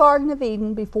before the Garden of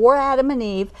Eden, before Adam and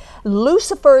Eve.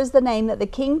 Lucifer is the name that the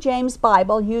King James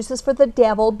Bible uses for the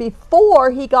devil before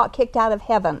he got kicked out of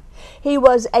heaven. He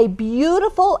was a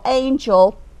beautiful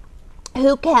angel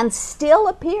who can still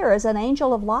appear as an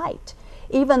angel of light,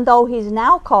 even though he's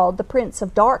now called the Prince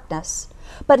of Darkness.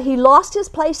 But he lost his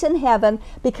place in heaven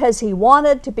because he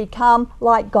wanted to become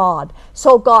like God.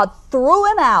 So God threw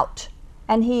him out,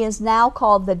 and he is now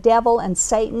called the devil and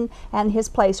Satan, and his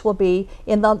place will be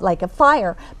in the lake of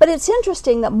fire. But it's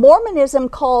interesting that Mormonism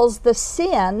calls the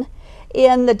sin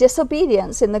in the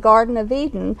disobedience in the Garden of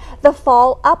Eden the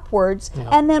fall upwards,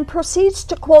 and then proceeds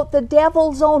to quote the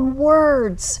devil's own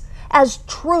words as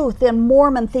truth in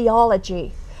Mormon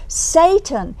theology.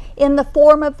 Satan, in the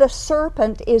form of the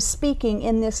serpent, is speaking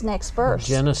in this next verse.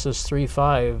 Genesis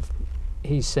 3:5,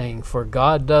 he's saying, "For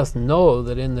God doth know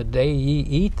that in the day ye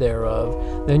eat thereof,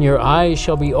 then your eyes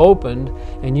shall be opened,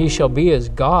 and ye shall be as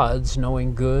gods,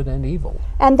 knowing good and evil."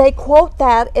 And they quote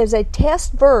that as a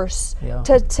test verse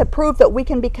to prove that we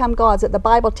can become gods, that the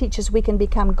Bible teaches we can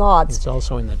become gods. It's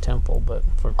also in the temple, but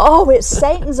it's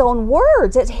Satan's own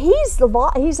words. He's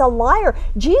a liar.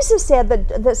 Jesus said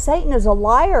that Satan is a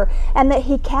liar and that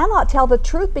he cannot tell the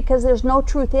truth because there's no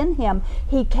truth in him.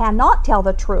 He cannot tell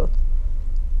the truth.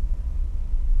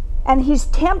 And he's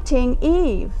tempting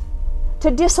Eve to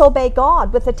disobey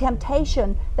God with the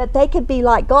temptation that they could be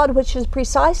like God, which is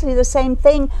precisely the same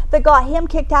thing that got him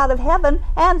kicked out of heaven,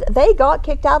 and they got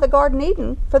kicked out of the Garden of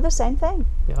Eden for the same thing.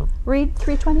 Yeah. Read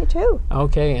 3:22.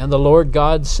 Okay, "And the Lord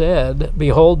God said,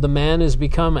 Behold, the man is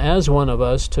become as one of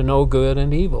us to know good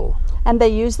and evil." And they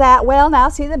use that, well, now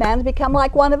see, the man's become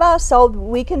like one of us, so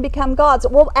we can become gods.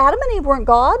 Well, Adam and Eve weren't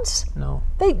gods. No.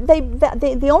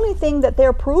 The only thing that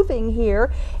they're proving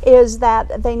here is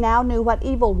that they now knew what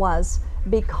evil was,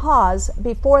 because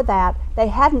before that they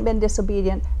hadn't been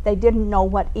disobedient. They didn't know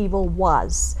what evil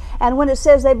was. And when it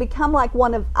says they become like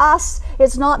one of us,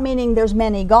 it's not meaning there's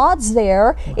many gods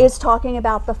there. It's talking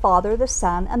about the Father, the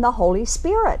Son, and the Holy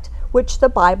Spirit, which the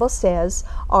Bible says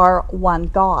are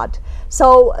one God.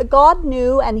 So God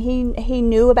knew, and he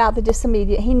knew about the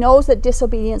disobedience. He knows that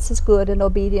disobedience is good and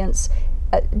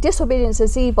disobedience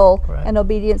is evil, right, and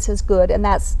obedience is good, and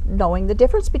that's knowing the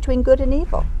difference between good and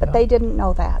evil. But they didn't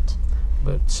know that.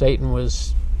 But Satan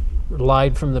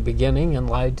lied from the beginning and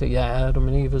lied to Adam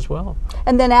and Eve as well.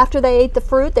 And then after they ate the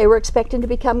fruit, they were expecting to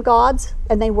become gods,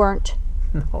 and they weren't.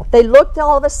 No. They looked,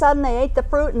 all of a sudden, they ate the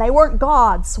fruit, and they weren't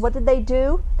gods. What did they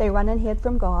do? They run and hid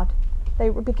from God.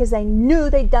 Because they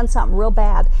knew they'd done something real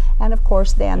bad. And of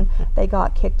course, then they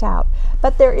got kicked out.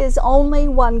 But there is only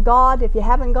one God. If you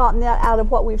haven't gotten that out of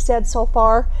what we've said so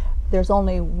far, there's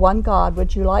only one God.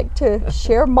 Would you like to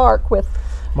share Mark with?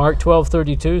 Mark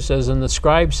 12:32 says, "And the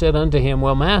scribe said unto him,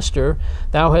 Well, Master,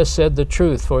 thou hast said the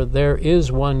truth, for there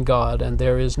is one God, and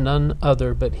there is none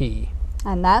other but he."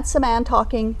 And that's the man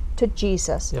talking to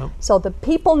Jesus. Yep. So the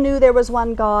people knew there was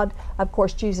one God. Of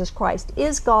course, Jesus Christ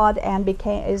is God and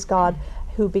is God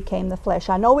who became the flesh.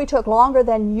 I know we took longer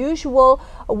than usual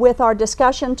with our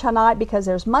discussion tonight because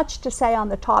there's much to say on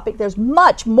the topic. There's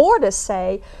much more to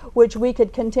say, which we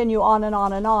could continue on and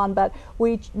on and on, but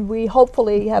we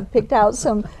hopefully have picked out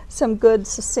some good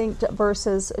succinct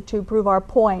verses to prove our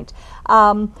point.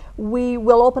 We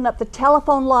will open up the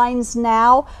telephone lines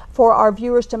now for our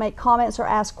viewers to make comments or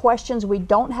ask questions. We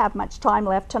don't have much time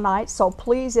left tonight, so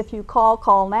please, if you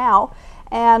call now.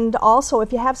 And also,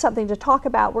 if you have something to talk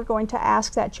about, we're going to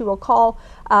ask that you will call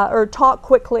or talk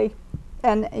quickly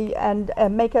and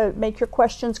make your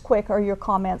questions quick or your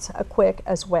comments quick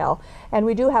as well. And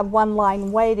we do have one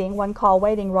call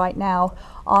waiting right now.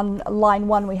 On line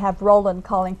 1, we have Roland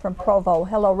calling from Provo.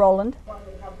 Hello, Roland.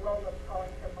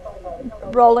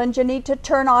 Roland, you need to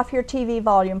turn off your TV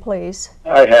volume, please.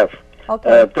 I have.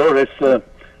 Okay. Doris,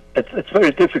 it's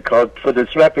very difficult for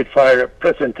this rapid-fire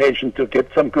presentation to get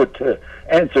some good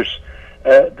answers.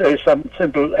 There is some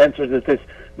simple answer to this.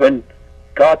 When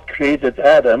God created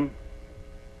Adam,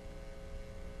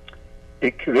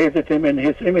 He created him in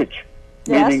His image,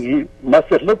 Yes. meaning he must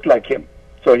have looked like him.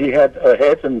 So he had a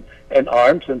head and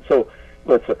arms, and so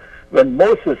when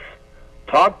Moses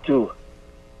talked to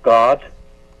God,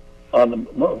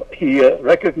 he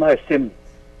recognized him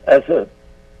as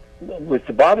with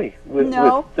the body,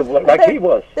 like he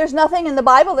was. There's nothing in the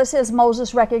Bible that says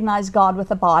Moses recognized God with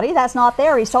the body. That's not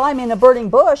there. He saw him in a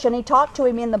burning bush, and he talked to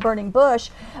him in the burning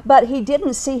bush, but he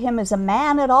didn't see him as a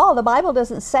man at all. The Bible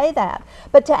doesn't say that.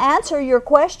 But to answer your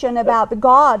question about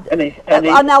God,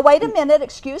 now wait a minute.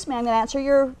 Excuse me. I'm going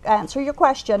to answer your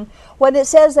question. When it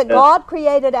says that God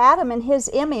created Adam in His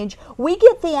image, we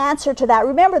get the answer to that.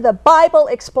 Remember, the Bible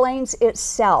explains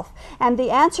itself, and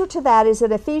the answer to that is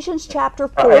in Ephesians chapter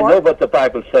 4. I know what the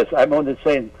Bible says. I'm only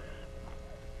saying.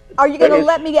 Are you going to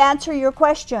let me answer your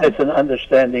question? It's an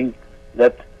understanding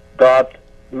that God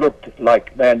looked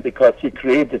like man because He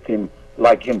created him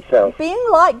like Himself. Being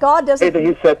like God doesn't...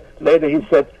 Later he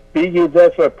said, be ye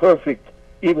therefore perfect,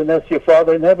 even as your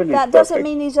Father in heaven is perfect. That doesn't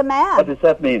mean He's a man. What does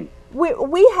that mean?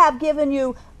 We have given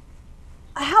you,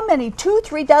 how many,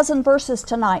 2-3 dozen verses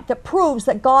tonight that proves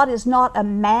that God is not a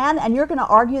man, and you're going to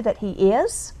argue that He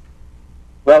is?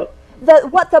 Well...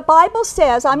 What the Bible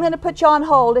says, I'm going to put you on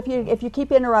hold if you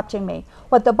keep interrupting me.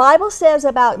 What the Bible says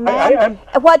about man,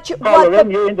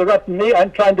 you're interrupting me.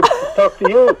 I'm trying to talk to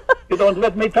you. You don't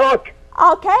let me talk.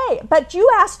 Okay, but you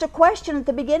asked a question at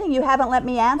the beginning. You haven't let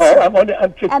me answer. I'm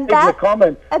just making a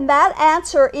comment. And that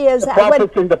answer is the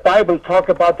prophets in the Bible talk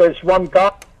about there's one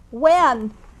God.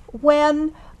 When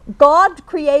God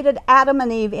created Adam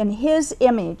and Eve in His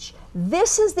image,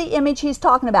 this is the image He's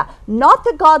talking about. Not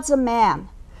that God's a man.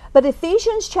 But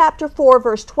Ephesians chapter 4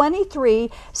 verse 23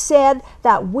 said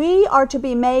that we are to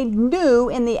be made new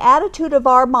in the attitude of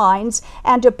our minds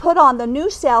and to put on the new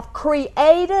self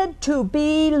created to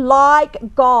be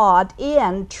like God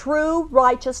in true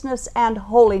righteousness and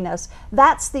holiness.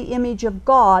 That's the image of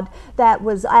God that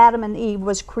was Adam and Eve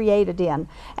was created in.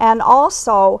 And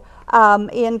also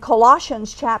in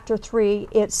Colossians chapter 3,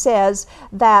 it says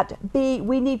that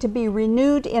we need to be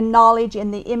renewed in knowledge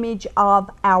in the image of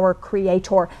our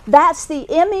Creator. That's the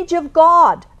image of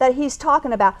God that he's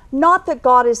talking about. Not that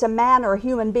God is a man or a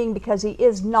human being, because he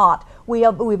is not.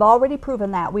 We've already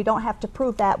proven that. We don't have to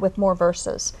prove that with more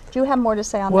verses. Do you have more to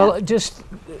say on that? Well, just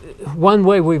one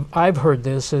way I've heard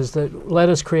this is that let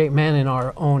us create man in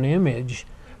our own image.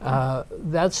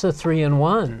 That's a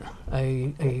 3-in-1,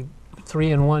 a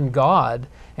 3-in-1 God,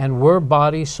 and we're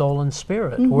body, soul, and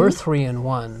spirit. Mm-hmm. We're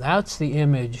 3-in-1. That's the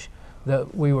image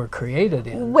that we were created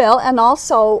in. Well, and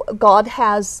also God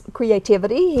has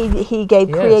creativity. He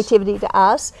gave creativity to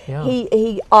us. Yeah.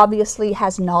 He obviously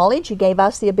has knowledge. He gave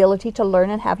us the ability to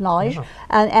learn and have knowledge. Yeah.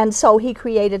 And so he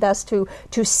created us to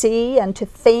see and to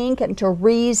think and to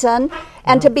reason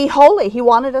and to be holy. He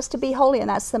wanted us to be holy, and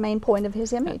that's the main point of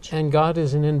his image. And God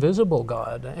is an invisible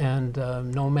God, and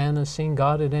no man has seen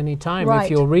God at any time. Right.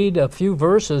 If you'll read a few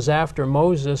verses after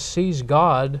Moses sees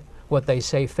God, what they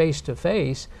say face to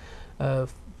face,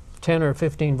 10 or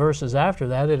 15 verses after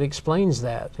that, it explains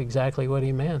that, exactly what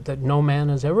he meant, that no man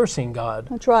has ever seen God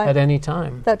at any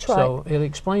time. That's right. So it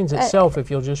explains itself if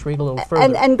you'll just read a little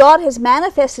further. And God has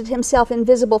manifested himself in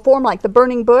visible form like the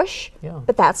burning bush, yeah.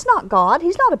 But that's not God.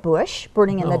 He's not a bush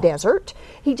burning in the desert.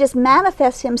 He just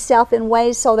manifests himself in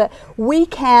ways so that we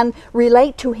can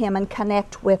relate to him and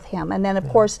connect with him. And then, of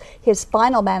course, his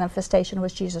final manifestation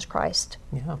was Jesus Christ.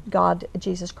 Yeah. God,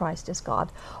 Jesus Christ is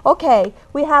God. Okay,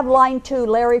 we have line 2,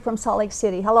 Larry from Salt Lake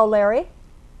City. Hello, Larry.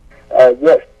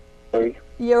 Yes, Larry.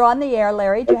 You're on the air,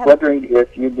 Larry. I was wondering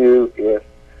if you knew if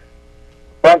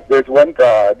there's one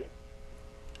God,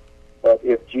 but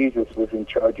if Jesus was in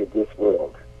charge of this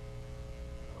world.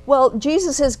 Well,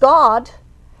 Jesus is God,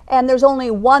 and there's only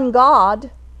one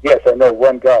God. Yes, I know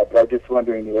one God, but I'm just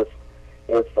wondering if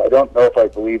I don't know if I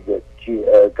believe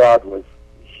that God was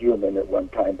human at one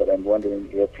time, but I'm wondering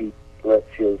if he lets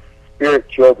his spirit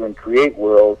children create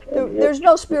worlds. There's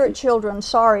no spirit children.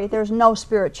 Sorry, there's no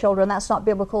spirit children. That's not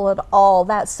biblical at all.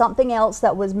 That's something else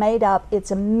that was made up. It's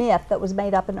a myth that was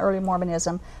made up in early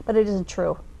Mormonism, but it isn't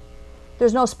true.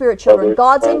 There's no spirit children.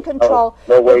 God's in control.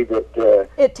 No way that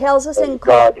it tells us in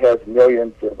God has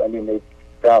millions of. I mean, they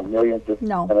found millions of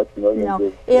planets, millions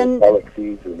of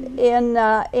galaxies,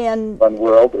 in one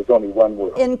world. There's only one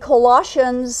world. In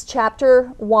Colossians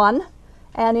chapter 1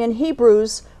 and in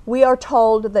Hebrews, we are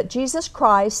told that Jesus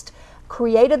Christ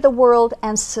created the world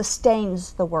and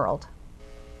sustains the world.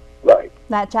 Right.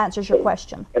 That answers your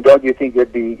question. And don't you think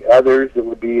there'd be others that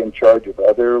would be in charge of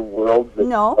other worlds that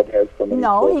No. God has so many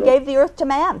No, children? he gave the earth to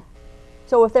man.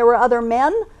 So if there were other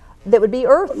men, that would be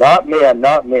earth. Not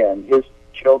men. His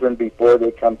children before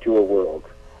they come to a world.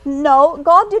 No,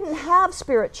 God didn't have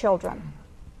spirit children.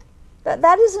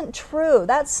 That isn't true.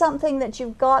 That's something that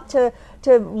you've got to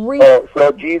read. Oh,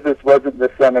 so Jesus wasn't the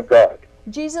Son of God.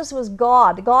 Jesus was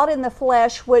God, God in the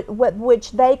flesh,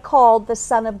 which they called the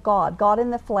Son of God, God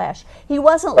in the flesh. He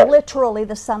wasn't literally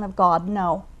the Son of God,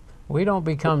 no. We don't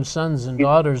become sons and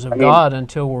daughters of I mean, God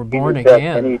until we're born Jesus had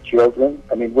again. many children.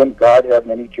 I mean, wouldn't God have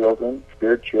many children,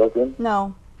 spirit children?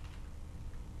 No.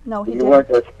 No, he You didn't. weren't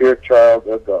a spirit child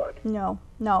of God. No.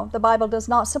 The Bible does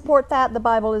not support that. The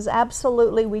Bible is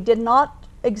absolutely, we did not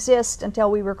exist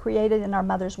until we were created in our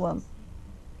mother's womb.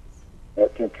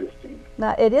 That's interesting.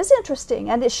 Now, it is interesting,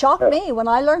 and it shocked me when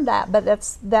I learned that, but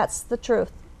that's the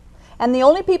truth. And the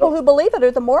only people who believe it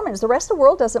are the Mormons. The rest of the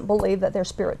world doesn't believe that they're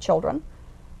spirit children.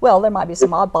 Well, there might be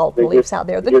some oddball beliefs out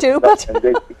there that do, but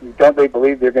don't they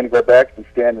believe they're going to go back and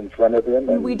stand in front of him?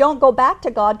 And we don't go back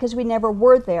to God because we never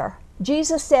were there.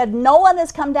 Jesus said, no one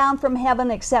has come down from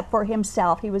heaven except for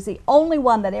himself. He was the only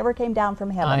one that ever came down from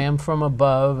heaven. I am from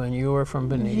above and you are from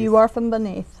beneath. You are from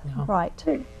beneath, Yeah. right.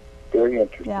 Very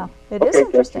interesting. Yeah, it is Okay,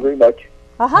 interesting. thank you very much.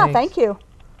 Aha, Thanks. thank you.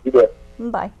 You bet.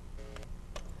 Bye.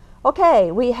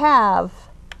 Okay, we have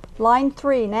line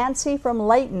 3, Nancy from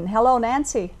Layton. Hello,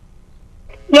 Nancy.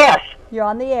 Yes, You're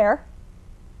on the air.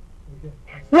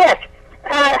 yes.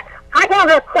 I have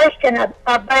a question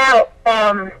about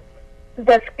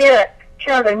the spirit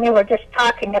children you were just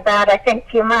talking about. I think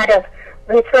you might have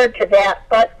referred to that.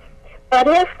 But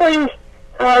if we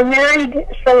are married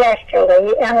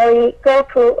celestially and we go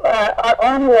to our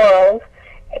own world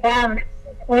and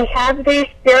we have these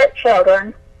spirit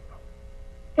children,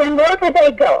 then where do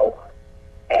they go?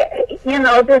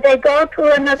 Do they go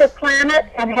to another planet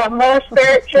and have more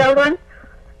spirit children?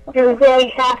 Do they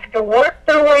have to work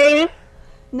their way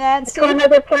Nancy, to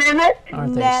another planet?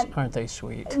 Aren't they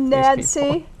sweet? these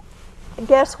Nancy, people?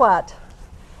 guess what?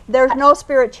 There's no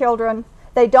spirit children.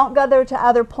 They don't go there to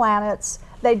other planets.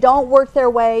 They don't work their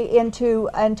way into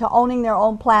owning their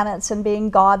own planets and being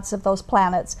gods of those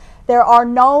planets. There are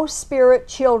no spirit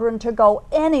children to go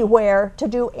anywhere to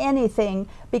do anything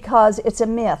because it's a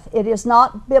myth. It is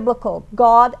not biblical.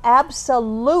 God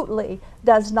absolutely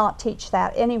does not teach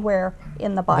that anywhere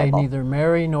in the They Bible. neither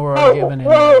marry nor are given any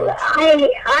Well,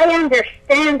 marriage. I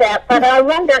understand that, but I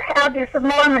wonder how does the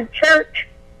Mormon Church,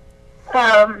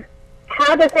 how do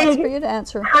That's for they you to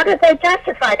answer.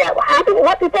 justify that?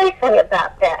 What do they say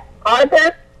about that? Are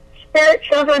there spirit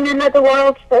children in other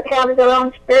worlds that have their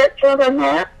own spirit children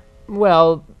there?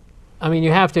 Well, I mean,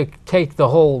 you have to take the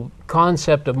whole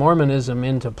concept of Mormonism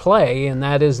into play, and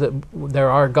that is that there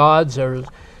are gods, there's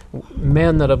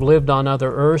men that have lived on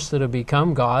other earths that have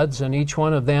become gods, and each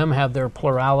one of them have their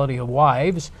plurality of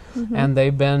wives, and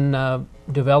they've been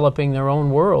developing their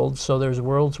own worlds, so there's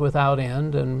worlds without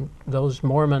end, and those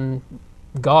Mormon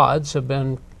gods have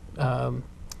been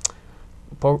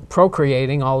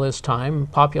procreating all this time,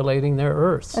 populating their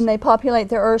earths. And they populate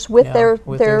their earths with Yeah, their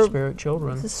with their spirit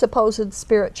children supposed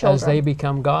spirit children. as they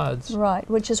become gods. Right,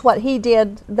 which is what he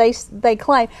did. They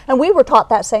claim, and we were taught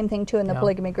that same thing too in the Yeah.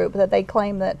 polygamy group, that they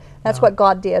claim that that's Yeah. what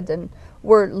God did, and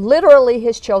we're literally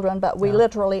his children, but we Yeah.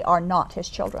 literally are not his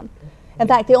children. In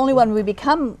fact, the only one we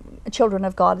become children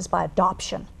of God is by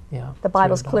adoption. Yeah, The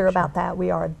Bible's through clear adoption. about that. We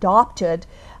are adopted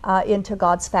into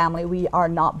God's family. We are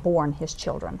not born his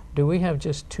children. Do we have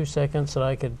just 2 seconds that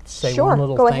I could say Sure, one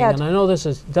little go thing? ahead. And I know this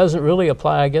doesn't really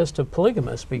apply, I guess, to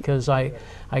polygamists because I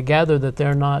gather that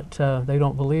they're not, they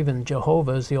don't believe in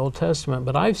Jehovah as the Old Testament.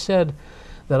 But I've said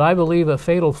that I believe a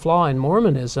fatal flaw in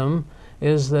Mormonism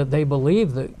is that they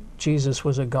believe that Jesus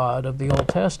was a God of the Old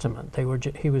Testament.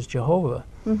 He was Jehovah.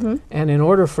 Mm-hmm. And in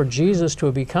order for Jesus to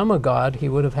have become a God, he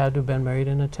would have had to have been married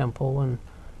in a temple and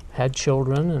had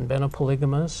children and been a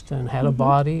polygamist and had a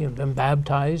body and been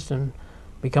baptized and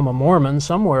become a Mormon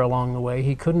somewhere along the way.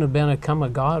 He couldn't have become a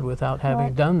God without having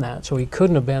Right. done that. So he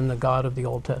couldn't have been the God of the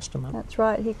Old Testament. That's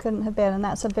right. He couldn't have been, and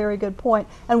that's a very good point.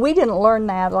 And we didn't learn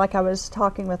that, like I was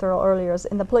talking with Earl earlier.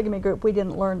 In the polygamy group, we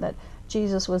didn't learn that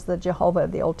Jesus was the Jehovah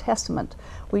of the Old Testament.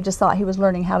 We just thought he was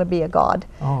learning how to be a God,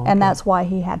 Oh, okay. and that's why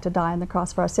he had to die on the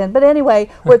cross for our sin. But anyway,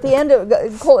 we're at the end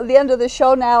of the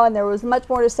show now, and there was much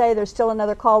more to say. There's still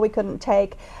another call we couldn't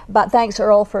take, but thanks,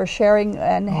 Earl, for sharing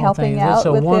and helping Thanks. out That's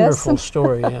with a wonderful this.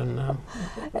 story, and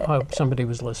I hope somebody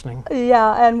was listening.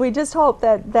 Yeah, and we just hope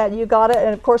that you got it.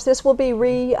 And of course, this will be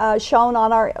shown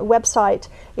on our website.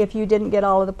 If you didn't get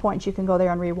all of the points, you can go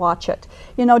there and rewatch it.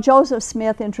 You know, Joseph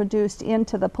Smith introduced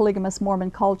into the polygamous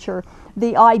Mormon culture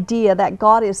the idea that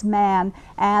God is man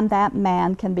and that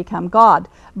man can become God.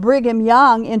 Brigham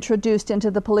Young introduced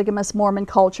into the polygamous Mormon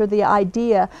culture the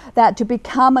idea that to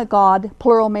become a god,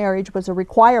 plural marriage was a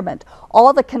requirement.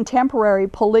 All the contemporary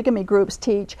polygamy groups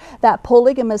teach that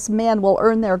polygamous men will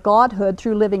earn their godhood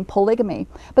through living polygamy.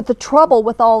 But the trouble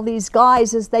with all these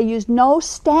guys is they use no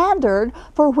standard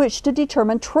for which to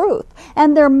determine truth.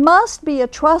 And there must be a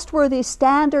trustworthy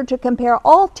standard to compare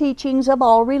all teachings of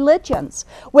all religions.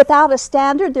 Without a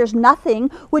standard, there's nothing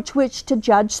which to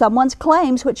judge someone's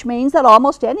claims, which means that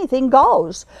almost anything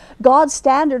goes. God's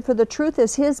standard for the truth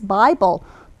is His Bible.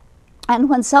 And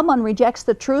when someone rejects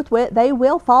the truth, they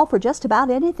will fall for just about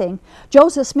anything.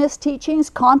 Joseph Smith's teachings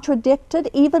contradicted,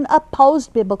 even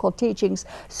opposed biblical teachings,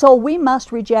 so we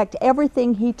must reject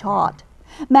everything he taught.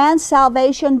 Man's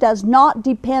salvation does not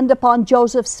depend upon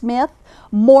Joseph Smith,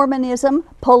 Mormonism,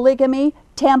 polygamy,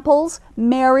 temples,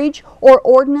 marriage, or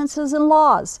ordinances and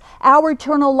laws. Our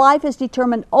eternal life is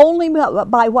determined only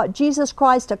by what Jesus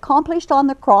Christ accomplished on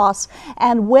the cross,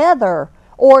 and whether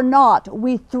or not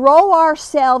we throw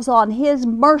ourselves on His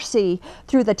mercy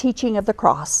through the teaching of the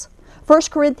cross.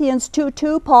 1 Corinthians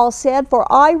 2:2, Paul said, "For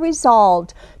I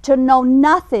resolved to know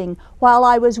nothing while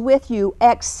I was with you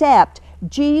except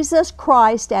Jesus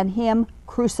Christ and Him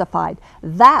crucified."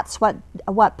 That's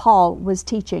what Paul was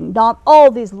teaching, not all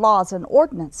these laws and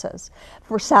ordinances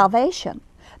for salvation.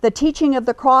 The teaching of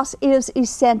the cross is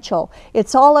essential.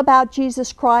 It's all about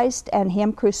Jesus Christ and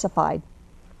Him crucified.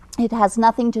 It has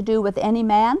nothing to do with any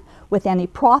man, with any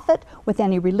prophet, with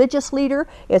any religious leader.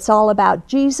 It's all about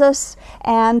Jesus,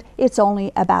 and it's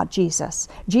only about Jesus.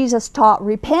 Jesus taught,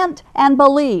 repent and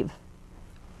believe.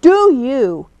 Do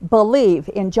you believe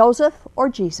in Joseph or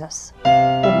Jesus? Good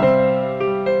night.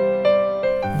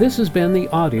 This has been the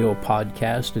audio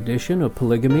podcast edition of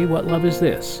Polygamy, What Love Is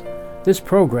This? This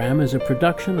program is a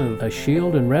production of a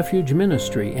Shield and Refuge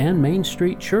Ministry and Main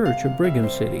Street Church of Brigham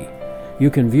City. You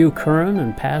can view current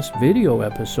and past video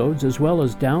episodes as well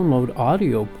as download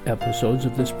audio episodes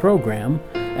of this program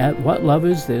at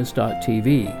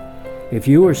whatloveisthis.tv. If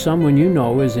you or someone you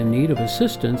know is in need of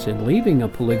assistance in leaving a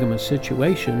polygamous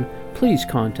situation, please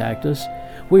contact us.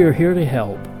 We are here to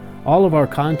help. All of our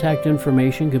contact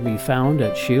information can be found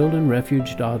at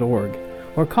shieldandrefuge.org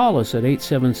or call us at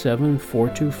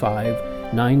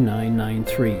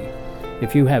 877-425-9993.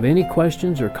 If you have any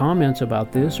questions or comments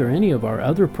about this or any of our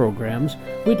other programs,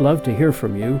 we'd love to hear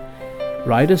from you.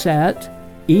 Write us at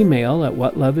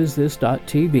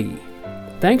email@whatloveisthis.tv.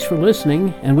 Thanks for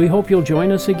listening, and we hope you'll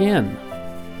join us again.